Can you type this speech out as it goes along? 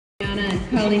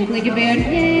calling Gligabird.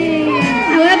 Yay!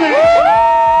 However,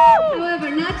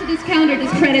 not to discount or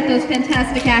discredit those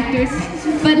fantastic actors,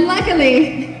 but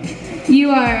luckily,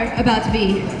 you are about to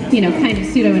be, kind of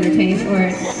pseudo-entertained, or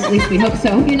at least we hope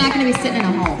so. You're not going to be sitting in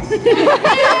a hall. Sit in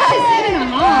a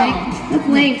hall. That's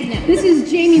lame. No. This is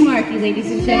Jamie Markey, ladies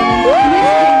and gentlemen.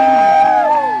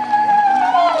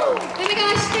 Oh my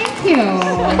gosh, thank you.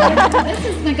 This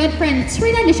is my good friend,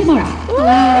 Trina Nishimura. Hello.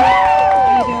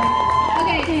 How you doing?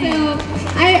 Okay, so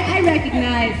I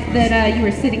recognize that you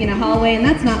were sitting in a hallway, and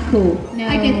that's not cool. No.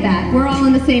 I get that. We're all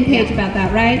on the same page about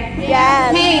that, right?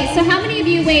 Yes. Hey, so how many of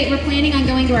you, we're planning on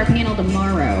going to our panel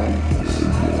tomorrow?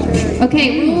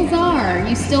 Okay, rules are,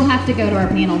 you still have to go to our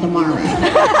panel tomorrow.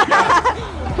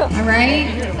 All right?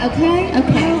 Okay, all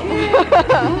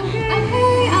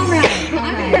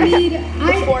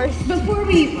right. Before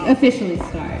we officially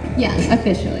start. Yeah.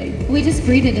 Officially. We just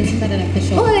greeted, isn't that an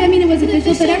official? Well, I mean, it was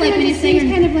official, but like everyone when you just say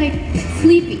seems kind of like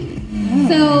sleepy. Oh.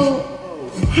 So,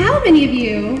 how many of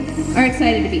you are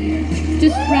excited to be here?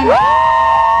 Just run.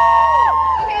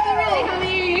 Okay, but really, how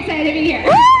many of you are excited to be here?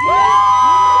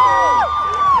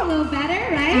 A little better,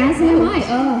 right? As am I.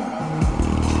 Oh.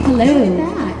 Hello. Look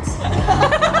at that.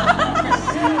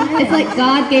 It's like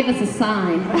God gave us a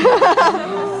sign.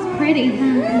 It's pretty.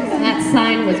 That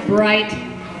sign was bright,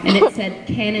 and it said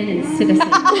Canon and Citizen. Oh,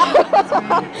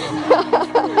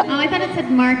 I thought it said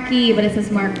Marquee, but it says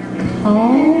Marcol.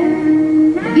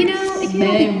 It can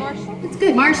be Marshall. It's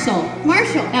good. Marshall.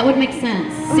 That would make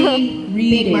sense. See,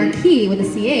 being Marquee with a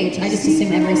CH, I just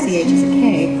assume every CH is a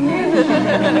K.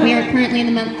 We are currently in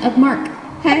the month of Mark.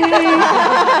 Hey.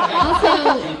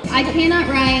 Also, I cannot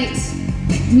write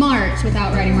March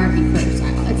without writing Marquee first.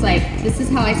 It's like, this is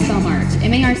how I spell March.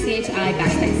 M-A-R-C-H-I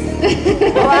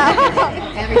backspace.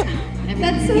 Wow. Every time.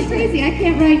 That's so crazy. I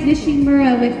can't write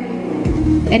Nishimura with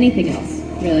anything else,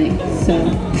 really. So.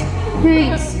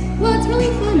 Right. Well, it's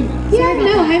really fun. Yeah,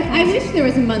 no, I wish there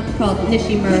was a month called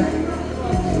Nishimura.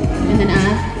 And then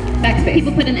Backspace.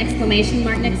 people put an exclamation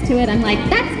mark next to it. I'm like,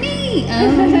 that's me!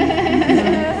 Oh.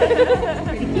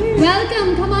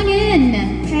 Welcome, come on in.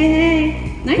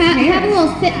 Hey. Nice hair. Have a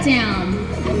little sit down.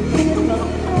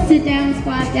 Sit down,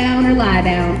 squat down, or lie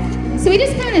down. So we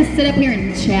just kind of sit up here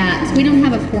and chat. We don't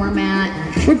have a format.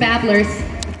 We're babblers.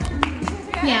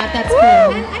 Yeah, that's cool.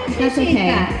 I That's appreciate okay.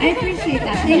 that. I appreciate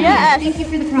that. Thank you. Yes. Thank you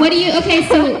for the prompt. What do you, okay,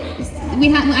 so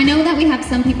I know that we have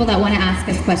some people that want to ask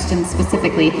us questions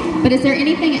specifically, but is there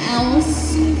anything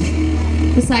else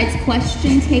besides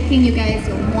question taking you guys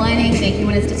are wanting, that you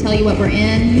want us to tell you what we're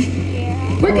in?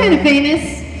 We're kind of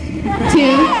famous,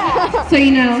 too. So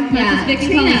you know. Yeah,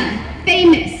 Trina.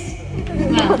 Famous.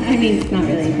 Well, I mean, it's not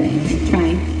really a thing.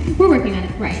 Trying. We're working on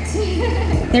it. Right.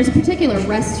 There's a particular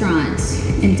restaurant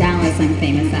in Dallas I'm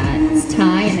famous at. It's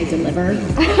Thai and they deliver. I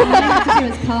don't know what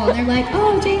it's called. And they're like,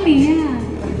 oh, Jamie, yeah.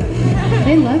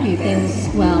 They love you.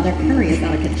 Well, their curry is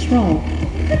out of control.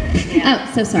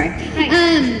 Oh, so sorry.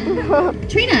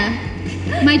 Trina,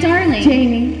 my darling.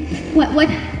 Jamie.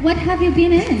 What have you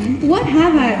been in? What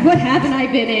haven't I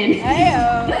been in?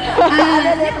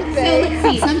 So let's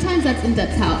see. Sometimes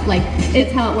that's how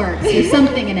it's how it works. There's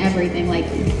something in everything, like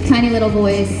tiny little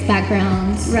voice,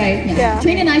 backgrounds. Right. Yeah.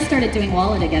 Trina and I started doing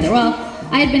Walla together. Well,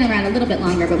 I had been around a little bit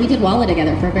longer, but we did Walla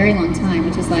together for a very long time,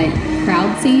 which is like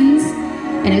crowd scenes.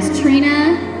 And it was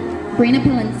Trina, Brina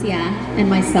Palencia, and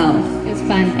myself. It was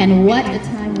fun. And what a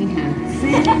time we had.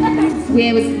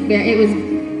 It was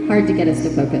hard to get us to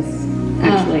focus.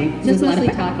 Actually, Just mostly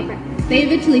talking. They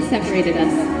eventually separated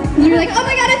us. And you were like, oh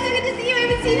my god, it's so good to see you. I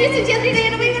haven't seen you since yesterday.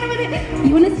 And oh my god,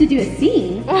 you want us to do a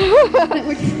scene? But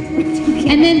we're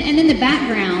and then the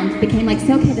background became like,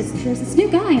 so okay, there's this new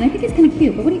guy, and I think he's kind of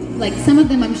cute. But what do you like? Some of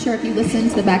them, I'm sure, if you listen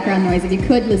to the background noise, if you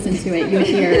could listen to it, you would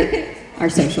hear our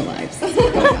social lives.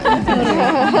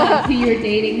 who you were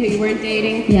dating, who you weren't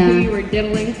dating, Yeah. who you were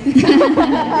diddling.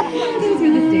 Those were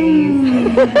the days.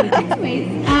 Anyways,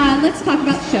 let's talk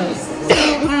about shows. So,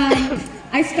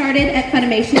 I started at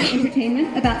Funimation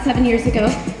Entertainment about 7 years ago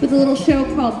with a little show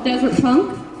called Desert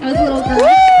Punk. I was a little girl.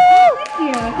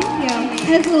 Thank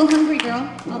you. I was a little hungry girl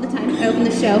all the time. I opened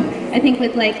the show, I think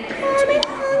with like, I'm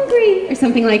hungry, or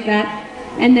something like that.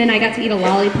 And then I got to eat a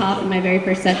lollipop in my very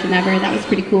first session ever. That was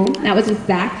pretty cool. That was with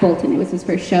Zach Bolton. It was his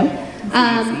first show.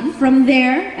 From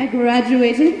there, I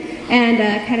graduated and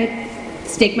kind of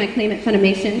staked my claim at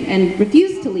Funimation and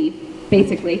refused to leave,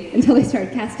 basically, until they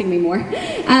started casting me more.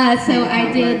 So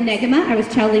I did Negama. I was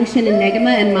Xiaoling Shin in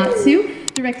Negama and Matsu.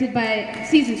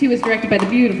 Season 2 was directed by the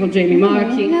beautiful Jamie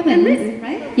Markey. And written,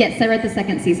 right? Yes, I wrote the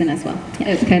second season as well. Yeah.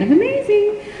 It was kind of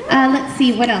amazing. Let's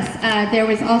see, what else? There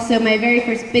was also, my very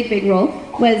first big role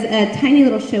was a tiny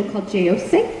little show called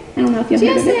Jayose. I don't know if you've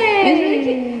heard of it. It's really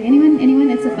cute. Anyone?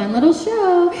 It's a fun little show.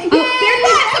 Oh, there's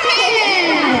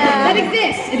that! That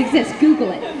exists. It exists.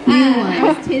 Google it. I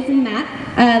was Tiz in that.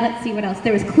 Let's see what else.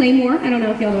 There was Claymore. I don't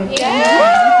know if y'all know.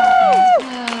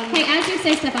 Hey, as you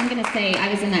say stuff, I'm gonna say I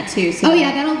was in that too. So oh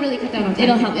yeah, that'll really cut down on time.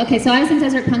 It'll help. Okay, so I was in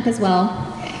Desert Punk as well.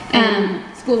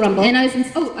 School Rumble. And I was in.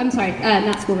 Oh, I'm sorry.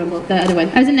 Not School Rumble. The other one.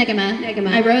 I was in Negama.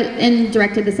 I wrote and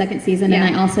directed the second season, and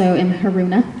I also am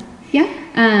Haruna. Yeah.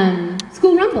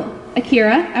 School Rumble.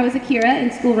 Akira. I was Akira in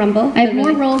School Rumble. I have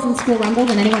more roles in School Rumble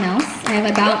than anyone else. I have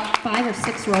about 5 or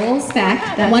 6 roles.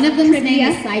 One of them's name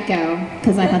is Psycho,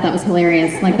 because I thought that was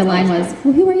hilarious. Like the line was,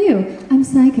 "Well, who are you?" "I'm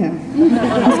Psycho."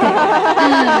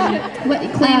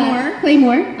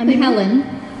 Claymore. I'm Helen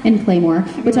in Claymore,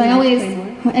 which I always.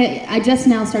 I just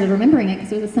now started remembering it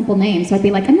because it was a simple name. So I'd be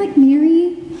like, I'm like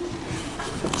Mary,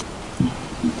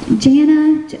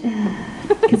 Jana,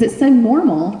 because it's so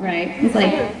normal. Right. It's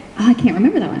like, oh, I can't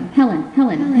remember that one. Helen.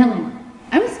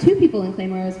 I was 2 people in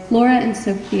Claymore. I was Flora and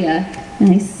Sophia.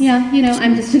 Nice. Yeah, you know,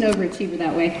 I'm just an overachiever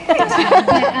that way. But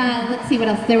let's see what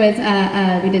else. There was,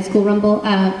 we did School Rumble.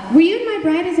 Were you in My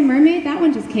Bride as a Mermaid? That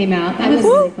one just came out. That was a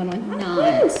really fun one. I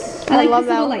love this that.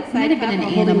 little, like, side Might have been an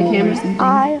holding the animal camera. or something.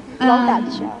 I love that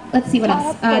show. Let's see what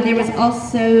else. There was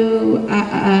also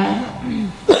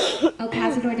El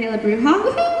Cazador de la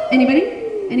Bruja. Anybody?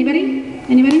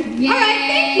 Yeah. All right,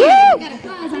 thank you. Got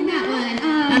applause on that one.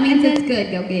 That means it's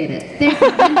good. Go get it. There's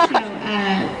one show.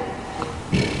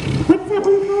 What's that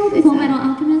one called? It's Full Metal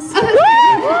Alchemist. So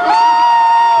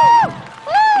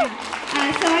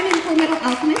I'm in Full Metal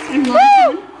Alchemist. I'm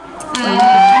Lawson.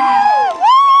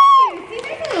 See,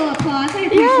 there's a little applause. I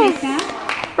appreciate that.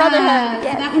 Brotherhood. So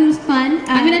that one was fun.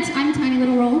 I'm a tiny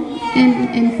little role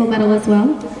in Full Metal as well.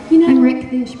 You know, I'm Rick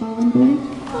the Ishbalan boy.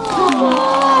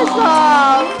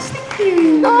 Awesome. Thank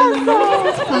you. Awesome.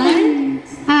 This was fun.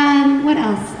 What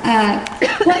else?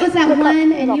 What was that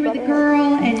one? And you were the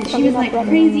girl, and she was like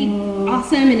crazy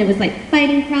awesome, and it was like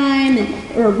fighting crime,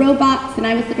 or robots, and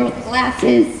I was the girl with the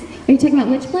glasses. Are you talking about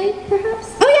Witchblade,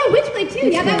 perhaps? Oh yeah, Witchblade too.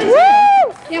 Yeah, that was. Woo!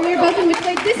 Yeah, we were both in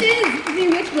Witchblade. This is the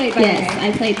Witchblade, by the way. Yes,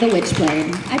 I played the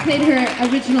Witchblade. I played her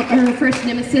first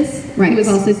nemesis, Right. who was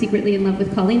also secretly in love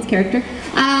with Colleen's character.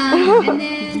 And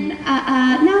then,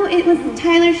 no, it was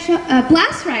Tyler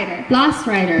Blast Rider. Blast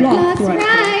Rider. Blast Rider.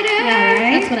 Yeah,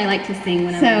 right? That's what I like to sing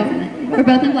when I was in it. We're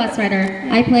both in Blast Rider.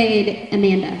 I played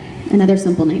Amanda, another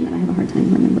simple name that I have a hard time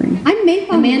remembering. I'm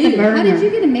Mayfong Amanda Lu. Werner. How did you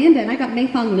get Amanda? And I got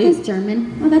Mayfong Lu. It's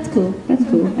German. Oh, that's cool. That's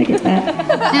cool. I get that.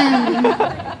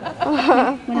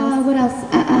 What else?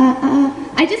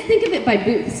 I just think of it by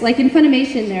booths. Like in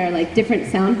Funimation, there are like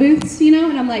different sound booths, you know?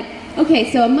 And I'm like,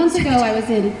 okay, so a month ago I was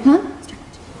in,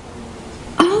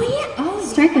 Oh yeah. Oh,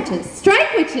 Strike Witches.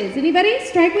 Strike Witches. Anybody?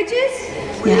 Strike Witches?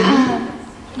 Yeah.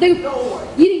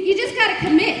 You just gotta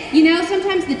commit, you know?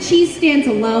 Sometimes the cheese stands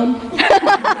alone,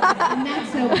 and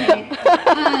that's okay.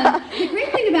 The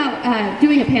great thing about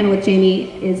doing a panel with Jamie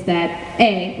is that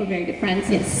A, we're very good friends.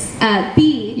 Yes.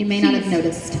 B, You may not have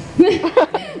noticed.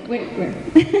 where?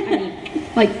 I mean,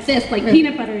 like this, like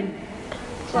peanut butter and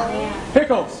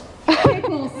Pickles.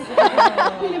 pickles.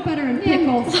 Peanut butter and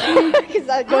pickles. Because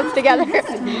that goes together.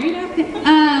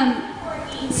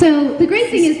 So the great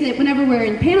thing is that whenever we're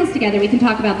in panels together, we can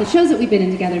talk about the shows that we've been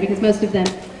in together, because most of them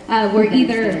were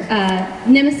either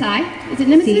Nemesis. Is it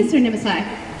Nemesis or Nemesis?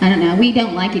 I don't know. We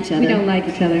don't like each other. We don't like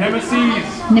each other. Nemesis.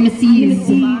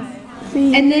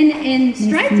 And then in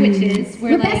Strike Witches,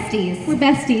 we're like, besties. We're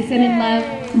besties and in love.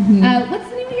 What's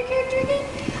the name of your character again?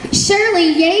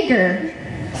 Shirley Yeager.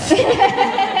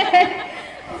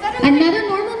 Another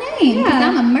normal name. 'Cause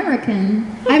I'm American.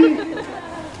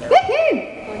 Woohoo!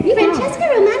 Francesca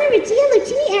Romana Regia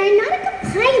Lucini Aeronautica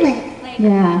Pilot.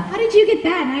 Yeah. How did you get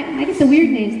that? I get the weird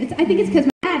names. I think it's because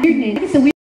my weird names.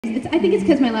 I think it's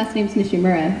because my last name's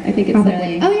Nishimura. I think it's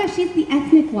Probably. oh yeah, she's the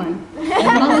ethnic one.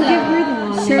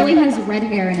 Also, Shirley has red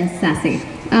hair and is sassy.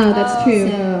 Oh, that's true.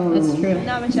 So, That's true.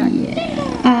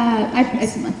 Yeah.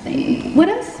 It's my thing. What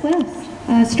else?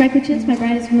 Strike Witches, My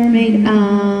Bride is a Mermaid.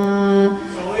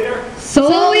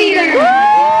 Soul Eater.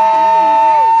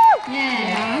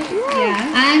 Yeah.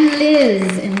 Yeah. I'm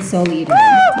Liz in Soul Eater.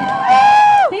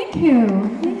 Yeah. Thank you.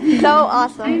 So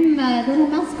awesome. I'm a little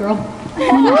mouse girl.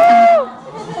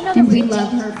 And we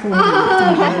love her for Oh,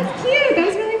 that was cute. That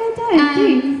was really well done.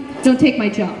 Please. Don't take my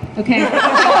job, okay?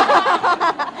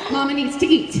 Mama needs to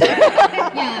eat.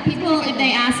 Yeah, people, if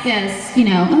they ask us, you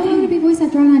know, oh, you want to be voice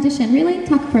actor on audition, really?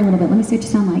 Talk for a little bit. Let me see what you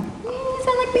sound like. You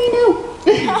sound like me, no.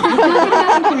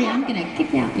 I'm going to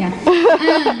kick you out, yeah.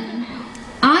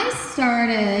 I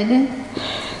started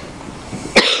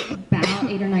about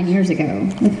 8 or 9 years ago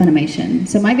with Funimation.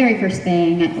 So my very first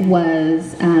thing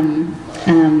was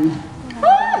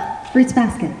Fruits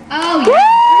Basket. Oh,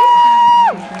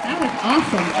 yeah. That was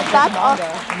awesome. That's awesome.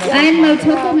 I'm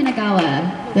Motoko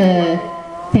Minagawa, the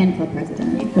fan club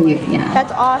president for youth. Yeah.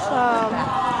 That's awesome.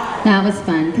 That was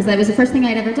fun because that was the first thing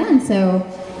I'd ever done. So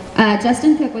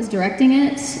Justin Cook was directing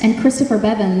it, and Christopher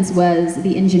Bevins was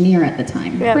the engineer at the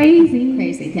time. Yep.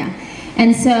 Crazy, yeah.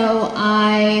 And so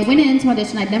I went in to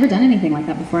audition. I'd never done anything like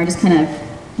that before. I just kind of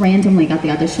randomly got the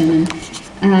audition and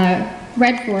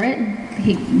read for it.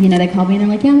 They called me and they're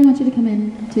like, "Yeah, we want you to come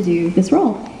in to do this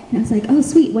role." And I was like, "Oh,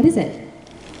 sweet. What is it?"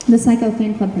 The Psycho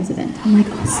fan club president. I'm like,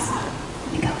 "Oh,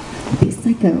 I'll be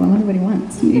Psycho. I wonder what he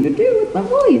wants me to do with my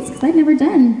voice," because I'd never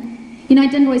done.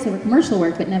 I'd done voiceover commercial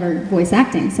work, but never voice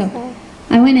acting. So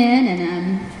I went in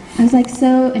and I was like,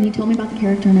 "So," and he told me about the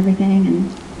character and everything, and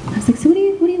I was like, "So what are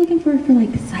you looking for like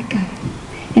Psycho?"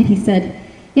 And he said,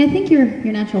 "Yeah, I think your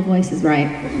natural voice is right."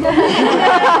 I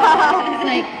was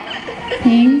like,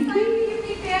 "Thank you."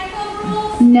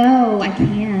 No, I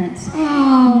can't.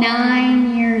 Oh.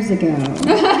 9 years ago.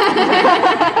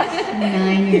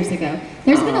 9 years ago.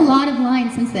 There's been a lot of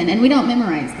lines since then, and we don't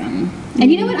memorize them.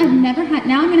 And you know what? I've never had.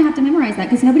 Now I'm going to have to memorize that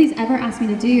because nobody's ever asked me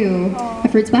to do a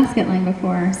Fruits Basket line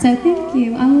before. So thank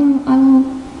you. I will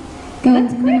go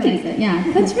and memorize it. Yeah,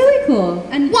 That's really cool.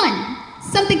 And 1,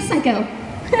 something psycho.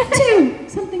 2,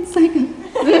 something psycho.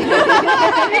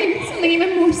 3, something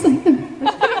even more psycho.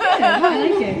 I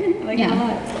like it. I like it a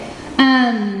lot.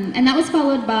 And that was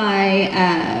followed by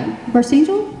Burst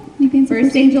Angel.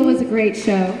 Burst Angel was a great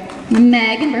show.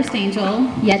 Meg and Burst Angel,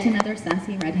 yet another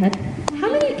sassy redhead. How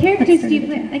many characters do you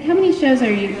play? Like, how many shows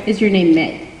is your name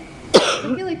Meg?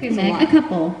 I feel like there's a Meg, lot. a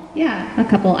couple. Yeah. A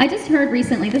couple. I just heard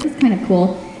recently, this is kind of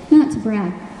cool, not to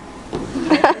brag.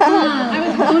 I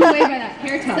was blown away by that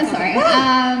hair top. So sorry.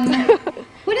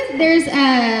 There's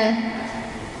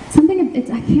something, I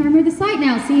can't remember the site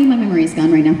now. See, my memory's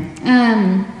gone right now.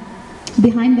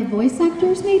 Behind the Voice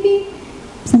Actors, maybe?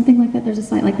 Something like that. There's a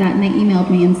site like that, and they emailed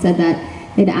me and said that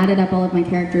they'd added up all of my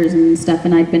characters and stuff,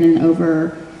 and I'd been in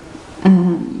over,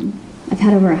 I've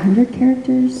had over 100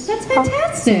 characters. That's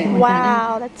fantastic. Like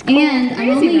Wow, that's cool. And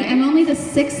I'm only the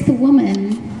 6th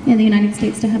woman in the United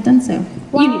States to have done so.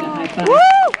 You need a high five. Woo!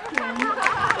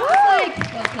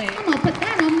 I'm gonna put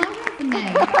that on my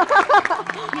resume.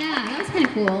 Yeah, that was kind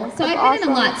of cool. So I've been in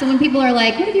a lot. So when people are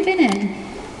like, "What have you been in?"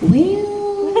 Well,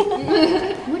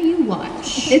 what do you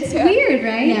watch? It's weird,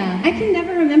 right? Yeah. I can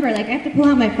never remember. Like, I have to pull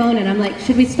out my phone and I'm like,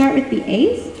 should we start with the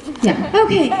A's? Yeah.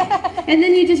 Okay. And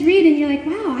then you just read and you're like,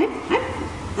 wow, I've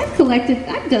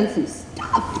done some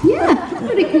stuff. Yeah, that's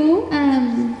pretty cool.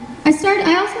 I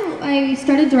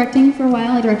started directing for a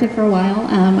while. I directed for a while.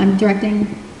 I'm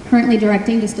currently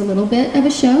directing just a little bit of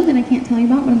a show that I can't tell you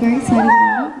about, but I'm very excited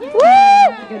about.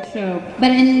 That's a good show.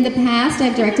 But in the past,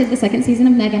 I've directed the 2nd season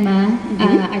of Megacon.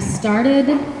 I started,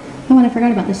 and I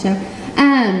forgot about this show.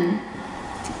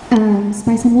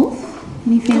 Spice and Wolf.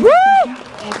 Any fans?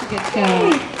 That's a good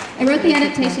show. I wrote the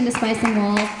adaptation to Spice and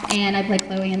Wolf, and I played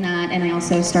Chloe in that, and I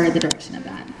also started the direction of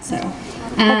that. So,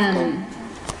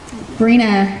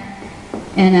 Brina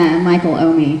and Michael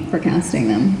owe me for casting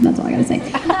them. That's all I gotta say.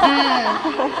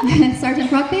 Sergeant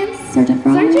Frog fans? Sergeant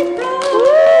Frog? Sergeant Frog!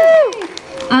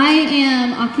 I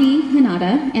am Aki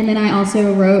Hinata, and then I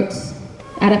also wrote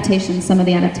adaptations, some of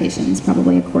the adaptations,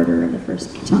 probably a quarter of the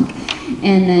first chunk,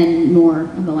 and then more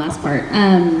of the last part.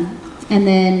 And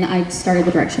then I started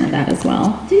the direction of that as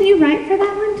well. Didn't you write for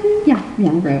that one too? Yeah,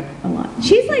 I wrote a lot.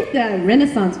 She's like the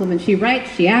Renaissance woman. She writes,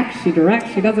 she acts, she directs,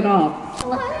 she does it all.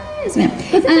 Yes, ma'am.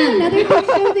 Was there another big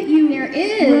show that you There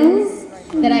is,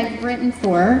 that I've written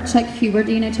for Chuck Huber.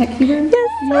 Do you know Chuck Huber? Yes.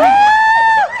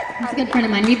 He's a good friend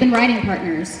of mine. We've been writing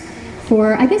partners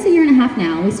for, I guess, a year and a half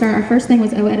now. Our first thing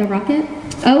was Oh Edo Rocket.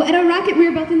 Oh, Edo Rocket, we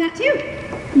were both in that too.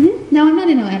 Mm-hmm. No, I'm not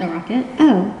in Oh Edo Rocket.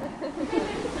 Oh.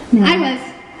 No. I was.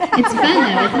 It's fun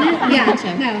though, isn't it? Yeah, It's a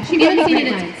good show. no, she If you haven't gave seen me it,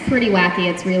 great it's pretty wacky.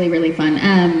 It's really, really fun.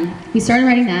 We started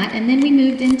writing that, and then we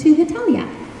moved into Hitalia.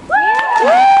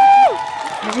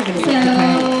 So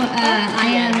I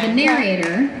am the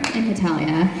narrator in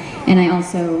Hitalia, and I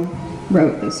also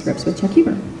wrote those scripts with Chuck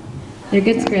Huber. They're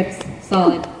good scripts.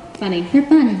 Solid. Funny. They're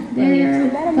fun. They're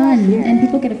fun, and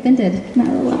people get offended, and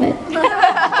I love it.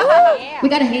 We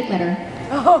got a hate letter.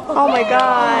 Oh my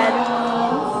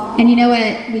god. And you know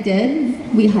what we did?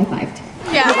 We high-fived.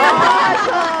 Yeah.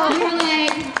 We were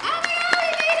like, oh my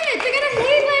god, we made it! We got a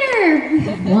hate letter!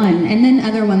 One. And then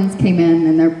other ones came in,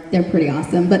 and they're pretty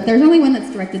awesome. But there's only one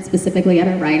that's directed specifically at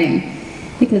our writing.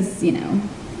 Because, you know,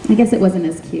 I guess it wasn't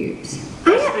as cute.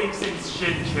 Best thing since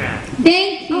Shin Chan.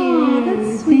 Thank you. Aw,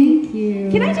 that's sweet. you.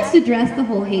 Can I just address the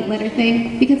whole hate letter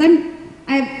thing? Because I'm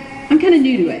kind of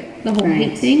new to it, the whole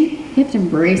hate thing. You have to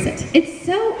embrace it. It's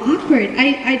so awkward.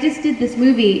 I just did this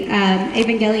movie,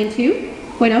 Evangelion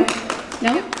 2.0.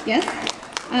 No? Yes?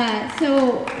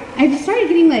 So I just started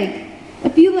getting like a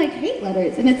few like hate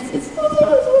letters, and it's so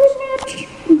much.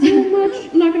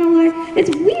 I'm not gonna lie.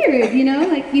 It's weird, you know?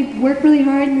 Like you work really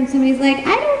hard, and then somebody's like,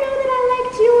 I don't know that I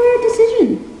liked your decision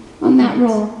on that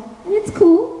role. And it's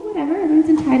cool, whatever, everyone's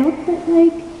entitled, but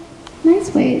like,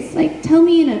 nice ways. Like, tell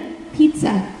me in a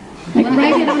pizza. Like,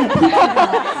 write it on a pizza.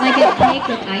 Like a cake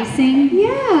with icing.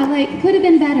 Yeah, like, could have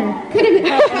been better. Could have been,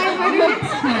 try harder next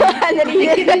time. And then he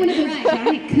Like, give me one of those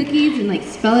giant cookies and like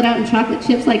spell it out in chocolate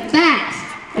chips. Like, that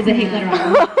is a hate letter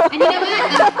on it. And you know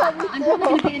what? I'm probably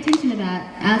going to pay attention to that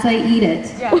as I eat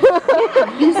it. Yeah.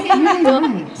 You say, are they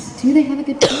right? Do they have a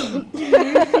good time?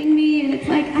 They're nourishing me, and it's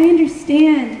like, I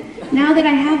understand. Now that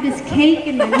I have this cake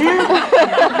in my mouth,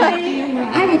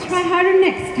 I will try harder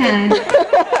next time.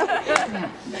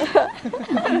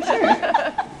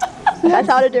 That's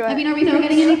how to do I it. mean, are we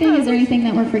forgetting anything? Is there anything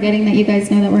that we're forgetting that you guys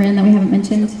know that we're in that we haven't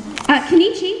mentioned?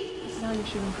 Kenichi.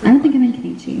 I don't think I'm in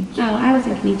Kenichi. Oh, I was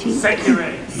in Kenichi.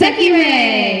 Sekirei.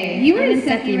 Sekirei! You were in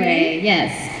Sekirei,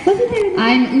 yes. Wasn't there?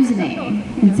 I'm Uzume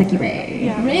in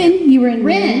Sekirei. Rin. You were in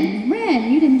Ren!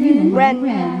 You didn't do one.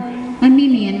 Ren. I'm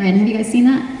Mimi in Ren. Have you guys seen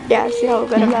that? Yeah, I see a little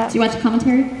bit of Do that. you watch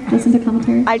commentary? Listen to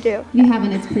commentary? I do. You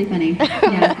haven't, it's pretty funny.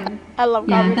 Yeah. I love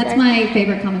Yeah, commentary. that's my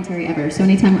favorite commentary ever. So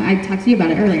anytime I talked to you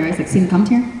about it earlier, I was like, see the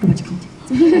commentary? Go watch the commentary.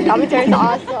 Commentary is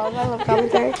awesome. I love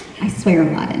commentary. I swear a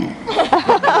lot in it.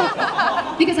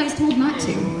 Because I was told not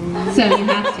to. So you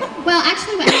have to. Well,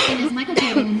 actually what happened is Michael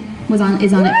Tatum is on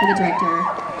it for the director.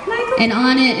 And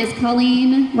on it is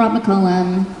Colleen, Rob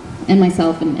McCollum, and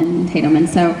myself and Tatum. And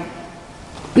so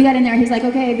we got in there, he's like,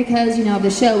 okay, because, you know, of the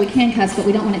show, we can cuss, but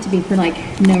we don't want it to be for, like,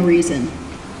 no reason.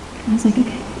 I was like,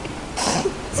 okay.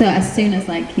 So as soon as,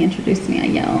 like, he introduced me, I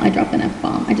yell. I drop an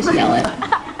F-bomb. I just yell it.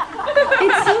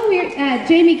 It's so weird.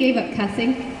 Jamie gave up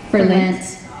cussing For Lent.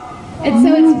 And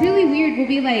so it's really weird. We'll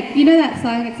be like, you know that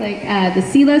song? It's like the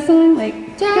CeeLo song, like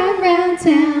drive around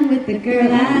town with the girl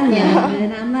I love, Yeah.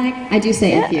 and I'm like, I do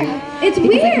say F you. it's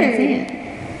Because I can't weird. say it.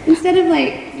 Instead of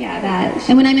like, yeah, that.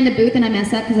 And when I'm in the booth and I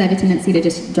mess up, because I have a tendency to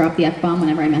just drop the F-bomb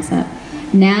whenever I mess up,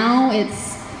 now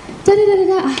it's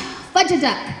da-da-da-da-da, fudge a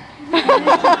duck.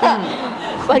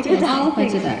 Like your dad. All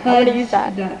fudge a duck. I'm gonna use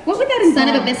that. What would that involve?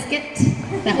 Son of a biscuit.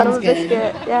 That Son of one's a good.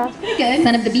 biscuit. Yeah. Pretty good.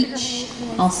 Son of the beach.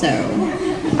 Also.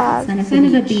 Son of Son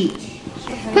of the the beach. beach.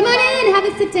 Come on in, have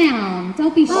a sit down.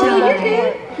 Don't be shy. Oh, you're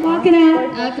good. Walking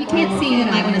out. If you can't see, you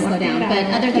might want to slow down. But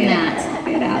other than that,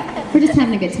 Get out. we're just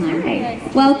having a good time.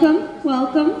 Welcome,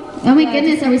 welcome. Oh my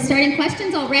goodness, are we starting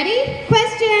questions already?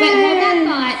 Question. Wait, hold that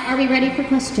thought. Are we ready for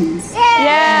questions?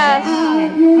 Yes.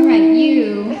 All right,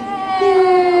 you.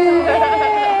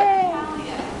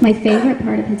 My favorite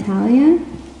part of Italia?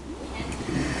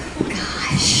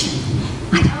 Gosh,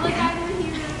 I don't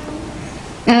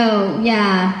know. Oh,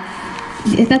 yeah.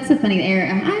 That's the funny air.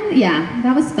 Yeah,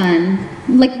 that was fun.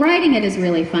 Like, writing it is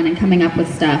really fun and coming up with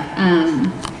stuff.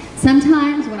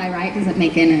 Sometimes what I write doesn't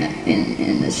make in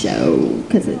the show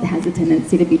because it has a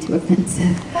tendency to be too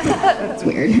offensive. It's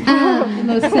weird. The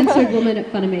most censored woman at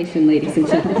Funimation, ladies and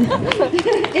gentlemen.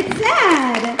 It's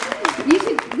sad. We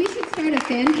should start a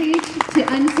fan page to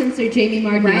uncensor Jamie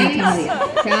Martin in Right? Italia.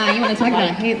 God, you want to talk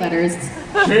about hate letters.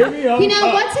 Jamie, You know,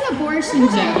 what's an abortion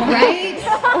joke, right?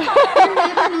 They're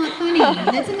never not funny.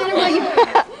 It doesn't matter what you...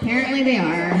 Apparently they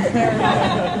are.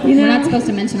 We're not supposed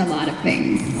to mention a lot of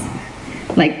things,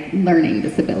 like learning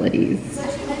disabilities.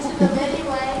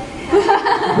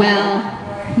 Well,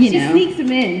 you She know. sneaks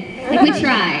them in.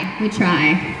 We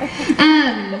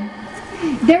try.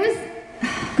 There was,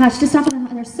 gosh, just off of the,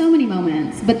 there's so many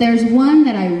moments, but there's one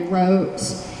that I wrote,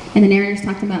 and the narrator's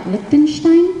talking about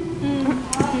Liechtenstein,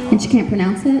 and she can't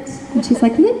pronounce it, and she's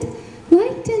like,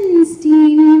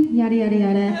 Liechtenstein, yada yada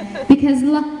yada, because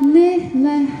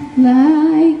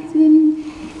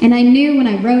and I knew when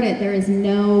I wrote it, there is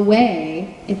no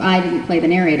way, if I didn't play the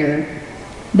narrator,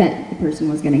 that the person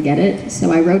was going to get it,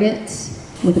 so I wrote it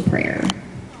with a prayer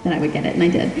that I would get it, and I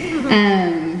did.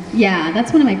 Yeah,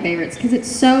 that's one of my favorites because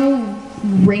it's so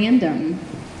random,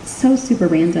 so super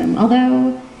random.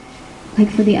 Although, like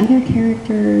for the other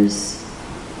characters,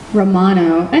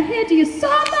 Romano, I hate you so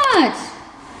much.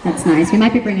 That's nice. We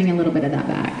might be bringing a little bit of that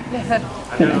back.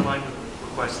 I got a line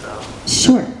request though.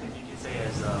 Sure. If you could say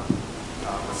as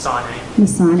Masane.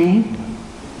 Masane.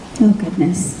 Oh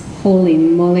goodness. Holy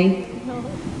moly.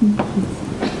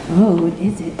 Oh, what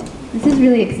is it? This is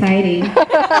really exciting. No,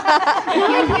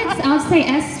 I can't. I'll say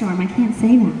S Storm. I can't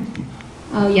say that.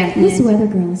 Oh yeah, this weather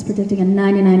girl is predicting a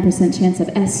 99% chance of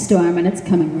S-storm, and it's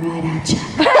coming right at you.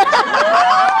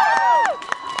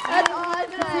 That's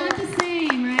awesome. It's not the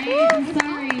same, right? I'm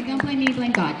sorry. Don't blame me,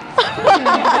 blame God.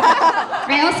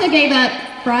 I also gave up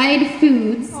fried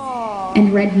foods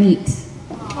and red meat.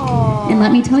 And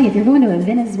let me tell you, if you're going to a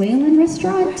Venezuelan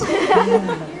restaurant,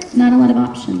 not a lot of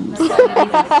options.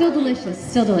 Still delicious,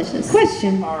 still delicious.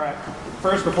 Question. All right.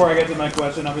 First, before I get to my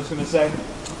question, I'm just going to say,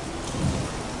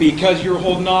 because you're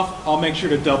holding off, I'll make sure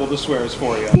to double the swears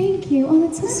for you. Thank you. Oh,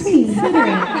 that's so sweet.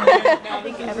 Now,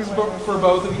 this is for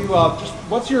both of you. Just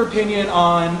what's your opinion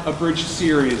on abridged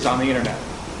series on the internet?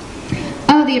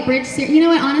 Oh, the abridged series. You know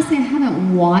what? Honestly, I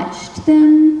haven't watched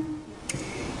them,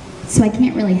 so I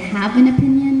can't really have an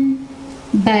opinion.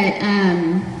 But,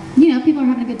 you know, people are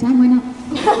having a good time. Why not?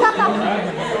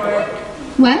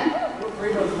 What?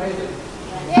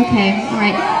 Okay, all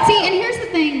right. See, and here's the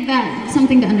thing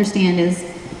something to understand is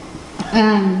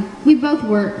we both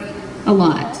work a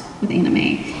lot with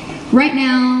anime. Right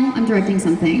now, I'm directing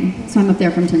something, so I'm up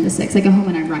there from 10 to 6. I go home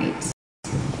and I write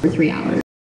for 3 hours.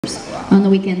 On the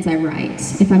weekends, I write.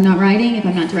 If I'm not writing, if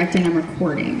I'm not directing, I'm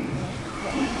recording.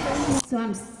 So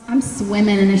I'm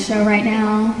swimming in a show right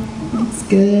now. It's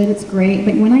good, it's great.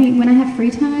 But when I have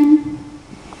free time,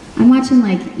 I'm watching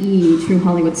like True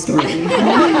Hollywood Story.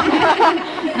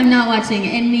 I'm not watching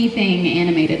anything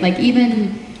animated. Like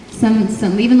even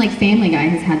even like Family Guy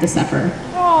has had to suffer.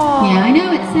 Aww. Yeah, I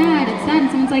know, it's sad. It's sad. And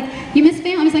someone's like, "You miss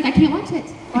Family?" I was like, "I can't watch it.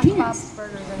 I can't.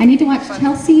 I need to watch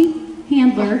Chelsea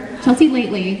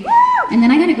Lately, and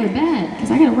then I gotta go to bed because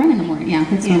I gotta run in the morning." Yeah,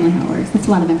 that's normally how it works. That's a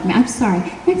lot of information. I'm sorry.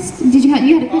 Next, you had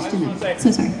a question though?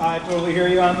 So sorry. I totally hear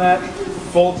you on that.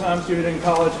 Full-time student in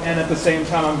college, and at the same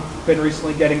time, I've been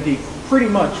recently getting the pretty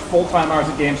much full-time hours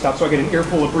at GameStop, so I get an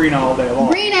earful of Brina all day long.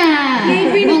 Brina!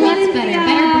 Hey, Brina, well, that's better.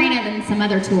 Better Brina than some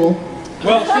other tool.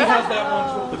 Well, she has that one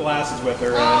tool with the glasses with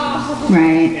her. And,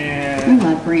 right. And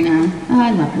I love Brina. Oh,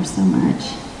 I love her so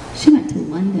much. She went to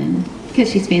London. Because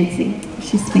she's fancy.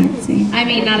 She's fancy. I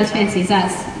mean, not as fancy as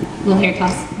us. Little hair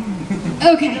toss.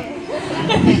 Okay.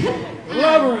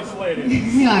 Glamorous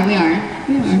ladies. We are, yeah.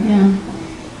 Yes.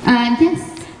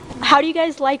 How do you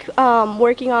guys like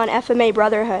working on FMA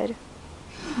Brotherhood?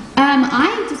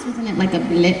 I just was in it like a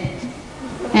blip.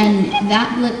 And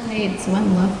that blip paid, so I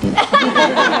loved it.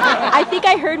 I think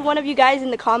I heard one of you guys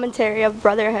in the commentary of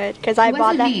Brotherhood, because I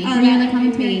bought that. Me? Were you in the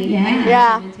commentary? Yeah.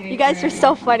 Yeah, you guys are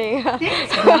so funny.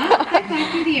 Thanks, Rob. High five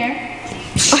through the air.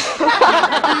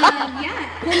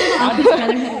 Office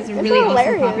Brotherhood was a really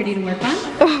awesome property to work on.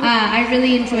 I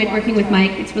really enjoyed working with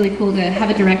Mike. It's really cool to have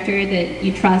a director that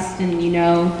you trust and you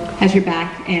know has your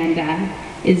back and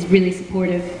is really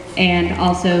supportive and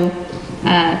also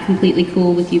completely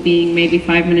cool with you being maybe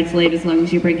 5 minutes late as long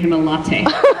as you bring him a latte. So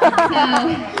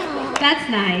that's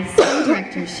nice. The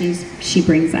director, she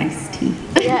brings iced tea.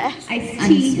 Yes. Iced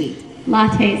tea, Unsweet.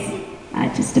 lattes.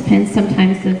 It just depends.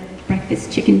 Sometimes the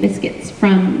breakfast chicken biscuits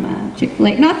from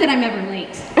Chick-fil-A. Not that I'm ever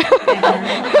late.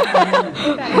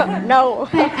 No.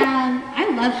 But I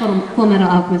love Full Metal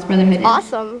Alchemist Brotherhood.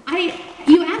 Awesome.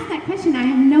 You asked that question. I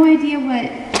have no idea what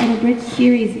an abridged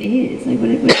series is. Like what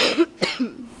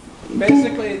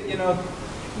Basically, you know,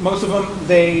 most of them,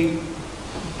 they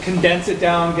condense it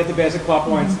down, get the basic plot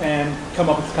points, and come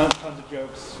up with tons of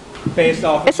jokes based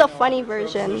off. It's a funny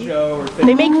version. The show or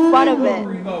They make fun of it.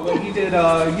 When he did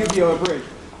Yu-Gi-Oh! Abridged,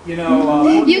 you know,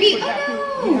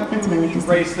 Yu-Gi-Oh! That's what I like to say.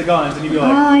 race the guns, and you'd be Oh,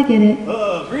 like, I get it.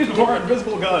 reason for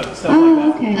invisible guns, stuff Oh, like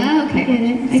that. okay. Oh, okay. I get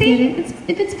it. I See, get it.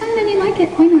 If it's fun, then you like it.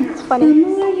 Why not? It's funny. The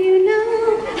more you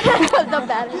know. The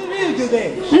better.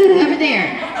 Over there.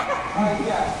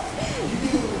 Yeah. You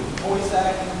do voice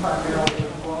acting primarily, you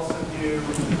also do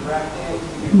directing,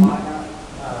 you do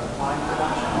line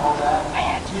production, all that.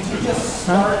 Did you just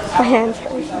start My hands. Me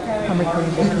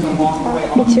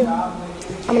too.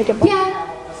 I'm gonna get. Yeah.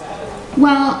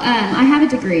 Well, I have a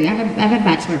degree. I have a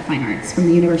Bachelor of Fine Arts from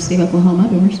the University of Oklahoma,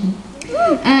 Boomerson.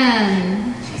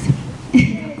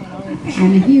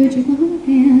 I'm a huge Oklahoma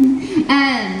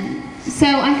fan. So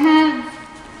I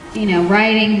have, you know,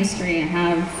 writing history. I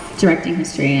have directing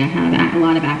history. I have a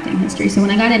lot of acting history. So when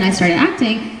I got in, I started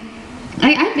acting.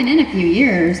 I've been in a few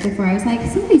years before I was like,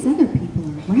 some of these other people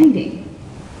are writing.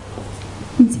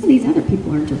 And some of these other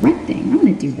people are directing. I want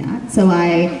to do that. So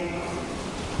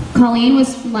Colleen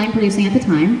was line producing at the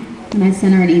time, and I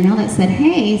sent her an email that said,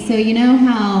 hey, so you know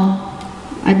how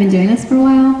I've been doing this for a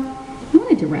while? I want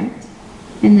to direct.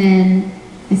 And then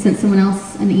I sent someone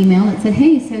else an email that said,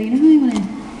 hey, so you know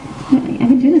how I've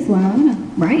been doing this a while, I want to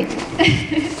write.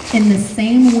 In the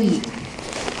same week,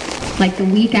 like the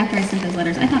week after I sent those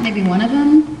letters, I thought maybe one of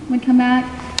them would come back.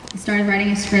 I started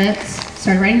writing a script,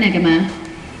 started writing Negama,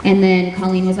 And then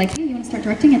Colleen was like, hey, you want to start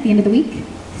directing at the end of the week?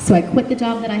 So I quit the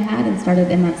job that I had and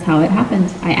started, and that's how it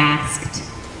happened. I asked.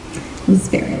 It was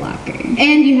very lucky.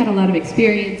 And you had a lot of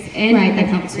experience, and Right, you that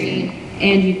had helps history, too.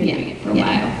 and you've been doing it for a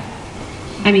while.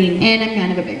 I mean, And I'm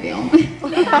kind of a big deal.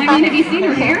 I mean, have you seen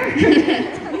her hair?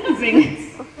 It's amazing.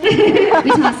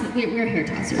 We're hair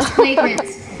tossers.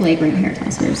 Flagrant hair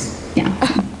tossers. Yeah.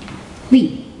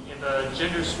 Lee. If a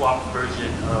gender swapped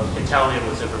version of Italian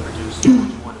was ever produced, who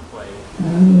would you want to play?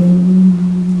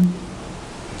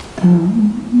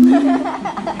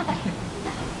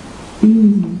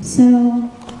 So,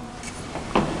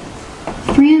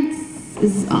 France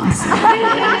is awesome.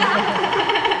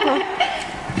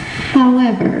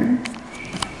 However,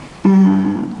 I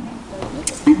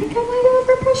think I might go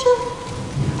for Prussia.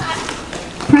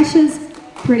 Prussia's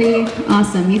pretty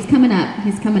awesome. He's coming up.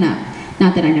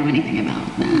 Not that I know anything about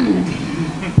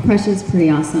that. Prussia's pretty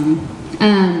awesome.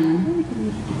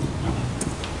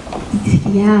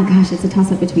 Yeah, gosh, it's a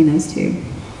toss-up between those two.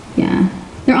 Yeah.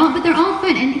 They're all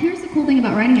fun. And here's the cool thing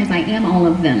about writing is I am all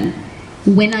of them.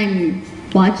 When I'm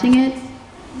watching it,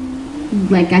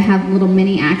 like I have little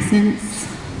mini accents.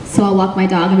 So I'll walk my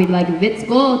dog and be like, let's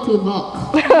go to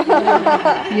walk.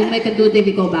 You make a do,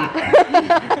 we go back.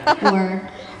 Or, are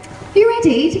you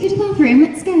ready to go to the bathroom?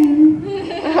 Let's go.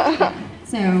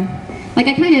 So, like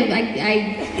I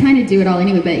kind of do it all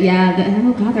anyway, but yeah,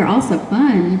 oh god, they're all so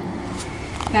fun.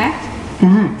 Fact?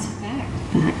 Fact.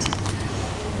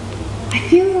 I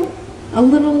feel a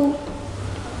little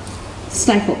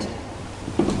stifled,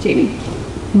 Jamie.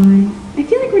 Why? I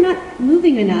feel like we're not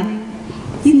moving enough.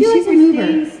 You feel she's like a we're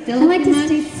mover. staying still I like too to much?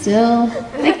 stay still.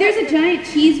 Like there's a giant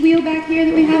cheese wheel back here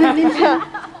that we haven't mentioned.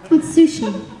 What's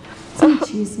sushi? It's not a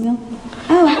cheese wheel.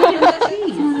 Oh, I thought it was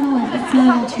cheese. It's not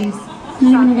all cheese.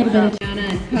 Not even a little bit of Jonah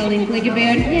and Colleen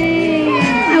Gligabeard. Yay!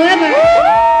 However,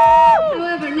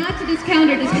 not to discount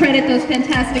or discredit those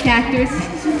fantastic actors,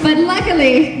 but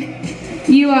luckily,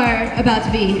 you are about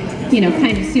to be,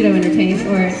 kind of pseudo-entertained,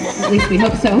 or at least we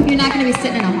hope so. You're not going to be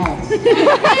sitting in a hall. Sit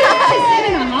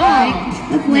in a hall.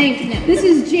 That's lame. No. This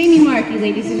is Jamie Markey,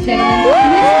 ladies and gentlemen.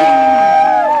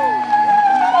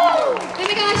 Oh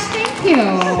my gosh, thank you.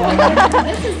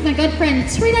 This is my good friend,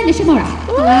 Trina Nishimura.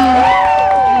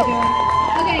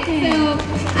 Okay, so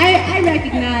I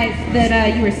recognize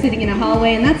that you were sitting in a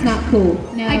hallway, and that's not cool.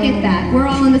 No. I get that. We're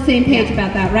all on the same page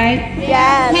about that, right?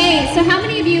 Yes. Hey, so how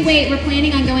many of you, we're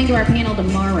planning on going to our panel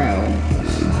tomorrow.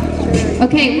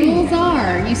 Okay, rules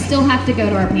are, you still have to go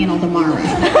to our panel tomorrow.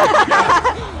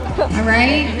 All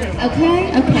right?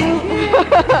 Okay, all right.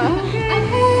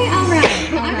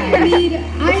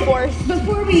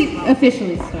 Before we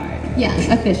officially start. Yeah.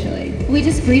 Officially. We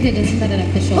just greeted, isn't that an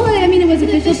official? Well, I mean, it was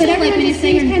official, but official, like everyone when you just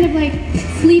say seems your- kind of like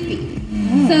sleepy.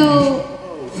 So,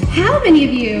 how many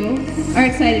of you are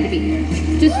excited to be here?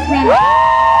 Just run. Okay,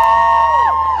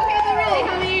 but really,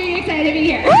 how many of you are excited to be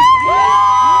here?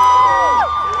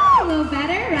 A little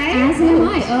better, right? As am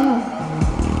I. Oh.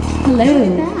 Hello.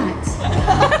 Look at that.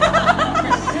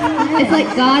 It's like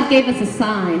God gave us a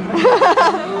sign.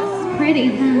 It's pretty,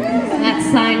 huh? That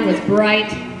sign was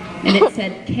bright, and it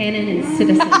said Canon and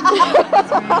Citizen. Oh,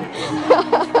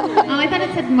 I thought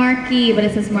it said Marquee, but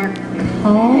it says Marco.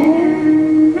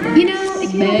 You know, it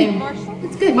can be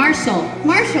It's good. Marshall.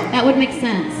 That would make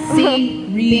sense. See,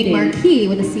 being Marquee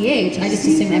with a CH, I just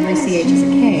assume every CH is a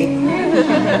K.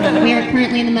 We are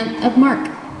currently in the month of Mark.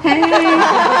 Hey.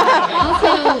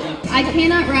 Also, I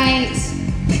cannot write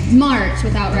March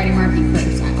without writing Marquee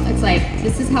first. It's like,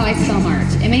 this is how I spell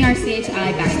March.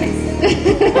 M-A-R-C-H-I backspace.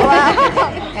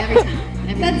 Every time.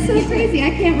 That's so crazy. I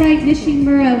can't write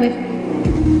Nishimura with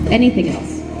anything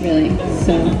else, really.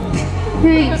 So,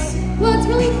 Right. Well, it's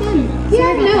really fun.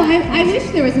 yeah, no, I wish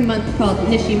there was a month called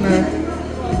Nishimura.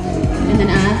 And then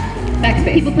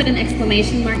Backspace. people put an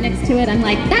exclamation mark next to it. I'm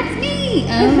like, that's me!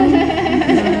 Oh.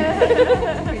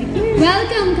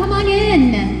 Welcome, come on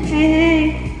in.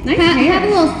 Hey. Nice hair. Have a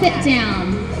little sit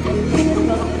down.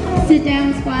 Sit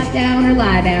down, squat down, or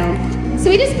lie down. So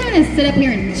we just kind of sit up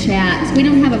here and chat. We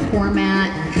don't have a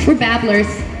format. We're babblers.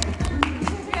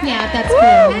 Yeah, that's cool.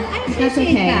 I That's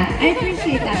appreciate okay. that. I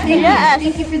appreciate that. Thank Yes.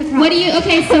 you. Thank you for the What do you,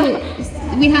 okay, so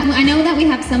I know that we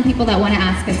have some people that want to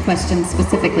ask us questions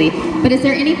specifically, but is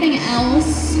there anything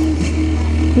else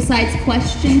besides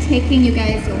question taking you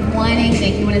guys are wanting,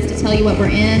 that you want us to tell you what we're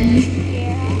in?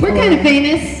 We're kind of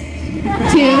famous,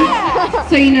 too.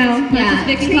 So you know, Yeah,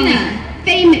 Vic and Trina. Colleen.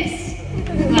 Famous.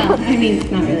 Well, I mean, it's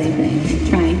not really a thing.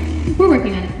 Trying. We're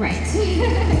working on it. Right.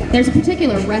 There's a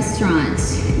particular restaurant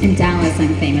in Dallas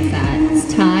I'm famous at. It's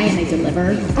Thai and they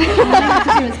deliver. I don't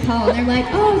know what it was called. And they're like,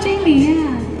 oh, Jamie,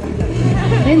 yeah.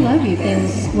 They love you.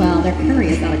 Well, their curry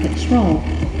is out of control.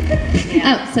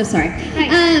 Oh, so sorry.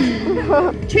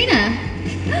 Trina,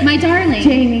 my darling.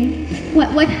 Jamie.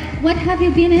 What have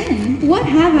you been in? What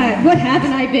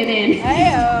haven't I been in?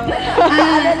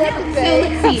 So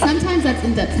let's see. Sometimes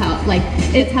that's how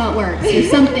it's how it works. There's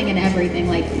something in everything,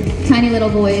 like tiny little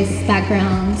voice,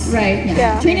 backgrounds. Right.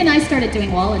 Yeah. Trina and I started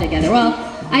doing Walla together. Well,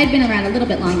 I had been around a little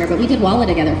bit longer, but we did Walla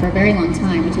together for a very long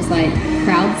time, which is like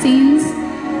crowd scenes.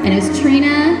 And it was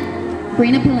Trina,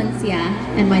 Brina Palencia,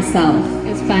 and myself.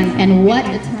 It was fun. And what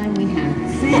a time we had.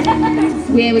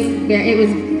 It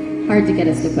was hard to get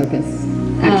us to focus.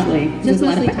 Actually, just a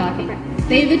lot of mostly talking.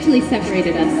 They eventually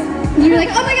separated us. You were like,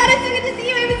 oh my god, it's so good to see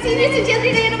you. I haven't seen you since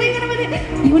yesterday. And oh my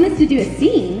god, you want us to do a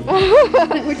scene?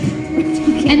 But we're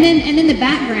and then the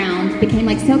background became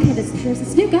like, so okay, there's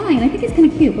this new guy, and I think he's kind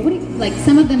of cute. But what do you like?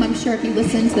 Some of them, I'm sure, if you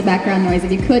listen to the background noise,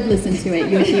 if you could listen to it,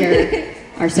 you would hear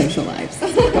our social lives.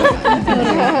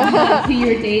 who you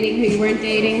were dating, who you weren't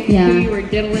dating, Yeah. who you were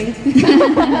diddling.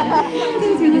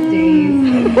 Those were the days.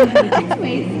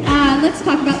 Anyways, let's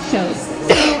talk about shows.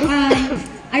 So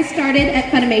I started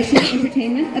at Funimation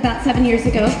Entertainment about 7 years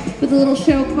ago with a little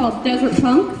show called Desert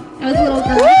Punk. I was a little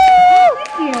girl.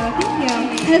 Thank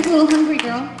you. I was a little hungry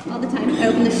girl all the time. I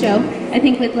opened the show, I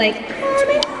think with like,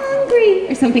 I'm hungry,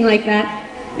 or something like that.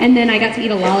 And then I got to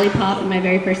eat a lollipop in my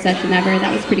very first session ever.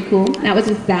 That was pretty cool. That was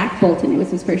with Zach Bolton. It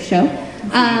was his first show.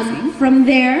 From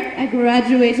there, I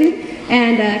graduated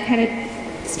and kind of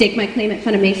staked my claim at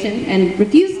Funimation and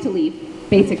refused to leave,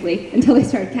 basically, until they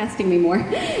started casting me more.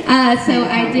 So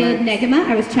I did Negama.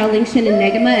 I was Xiaoling Shin in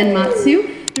Negama and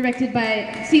Matsu.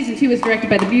 Season 2 was directed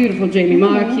by the beautiful Jamie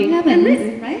Markey. And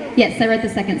written, right? Yes, I wrote the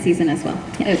second season as well.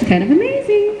 It was kind of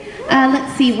amazing.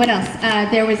 Let's see, what else?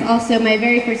 There was also, my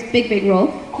very first big role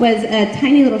was a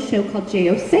tiny little show called